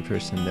like another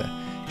person to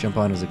jump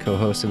on as a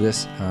co-host of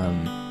this.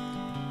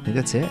 I think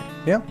that's it.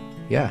 Yeah.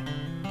 Yeah.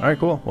 All right,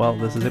 cool. Well,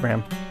 this is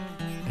Abraham.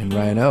 And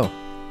RYANO.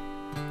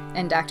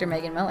 And Dr.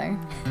 Megan Miller.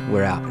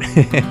 We're out.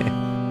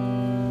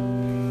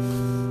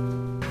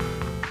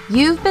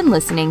 You've been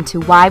listening to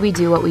Why We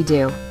Do What We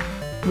Do.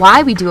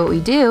 Why We Do What We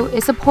Do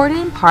is supported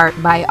in part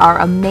by our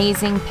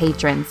amazing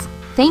patrons.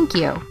 Thank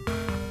you.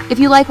 If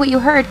you like what you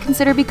heard,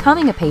 consider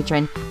becoming a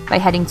patron by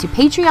heading to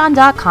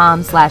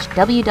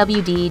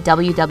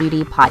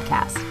patreon.com/WWDWWD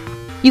podcast.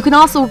 You can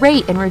also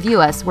rate and review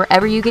us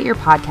wherever you get your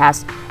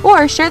podcasts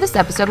or share this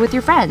episode with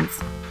your friends.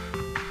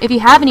 If you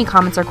have any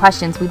comments or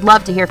questions, we'd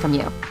love to hear from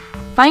you.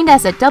 Find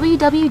us at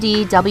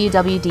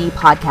WWDWWD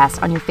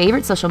podcast on your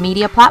favorite social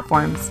media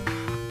platforms.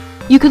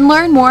 You can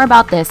learn more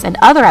about this and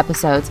other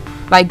episodes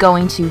by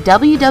going to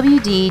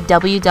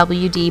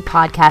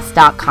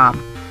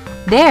www.wwdpodcast.com.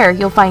 There,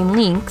 you'll find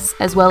links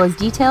as well as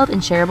detailed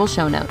and shareable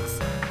show notes.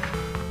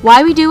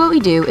 Why We Do What We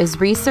Do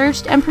is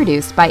researched and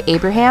produced by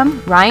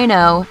Abraham,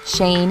 RYANO,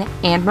 Shane,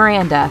 and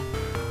Miranda.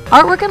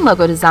 Artwork and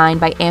logo design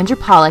by Andrew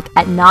Pollock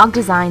at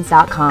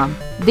nogdesigns.com.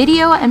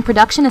 Video and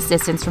production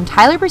assistance from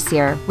Tyler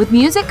Brasier with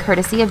music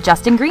courtesy of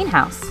Justin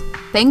Greenhouse.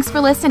 Thanks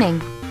for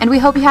listening, and we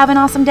hope you have an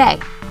awesome day.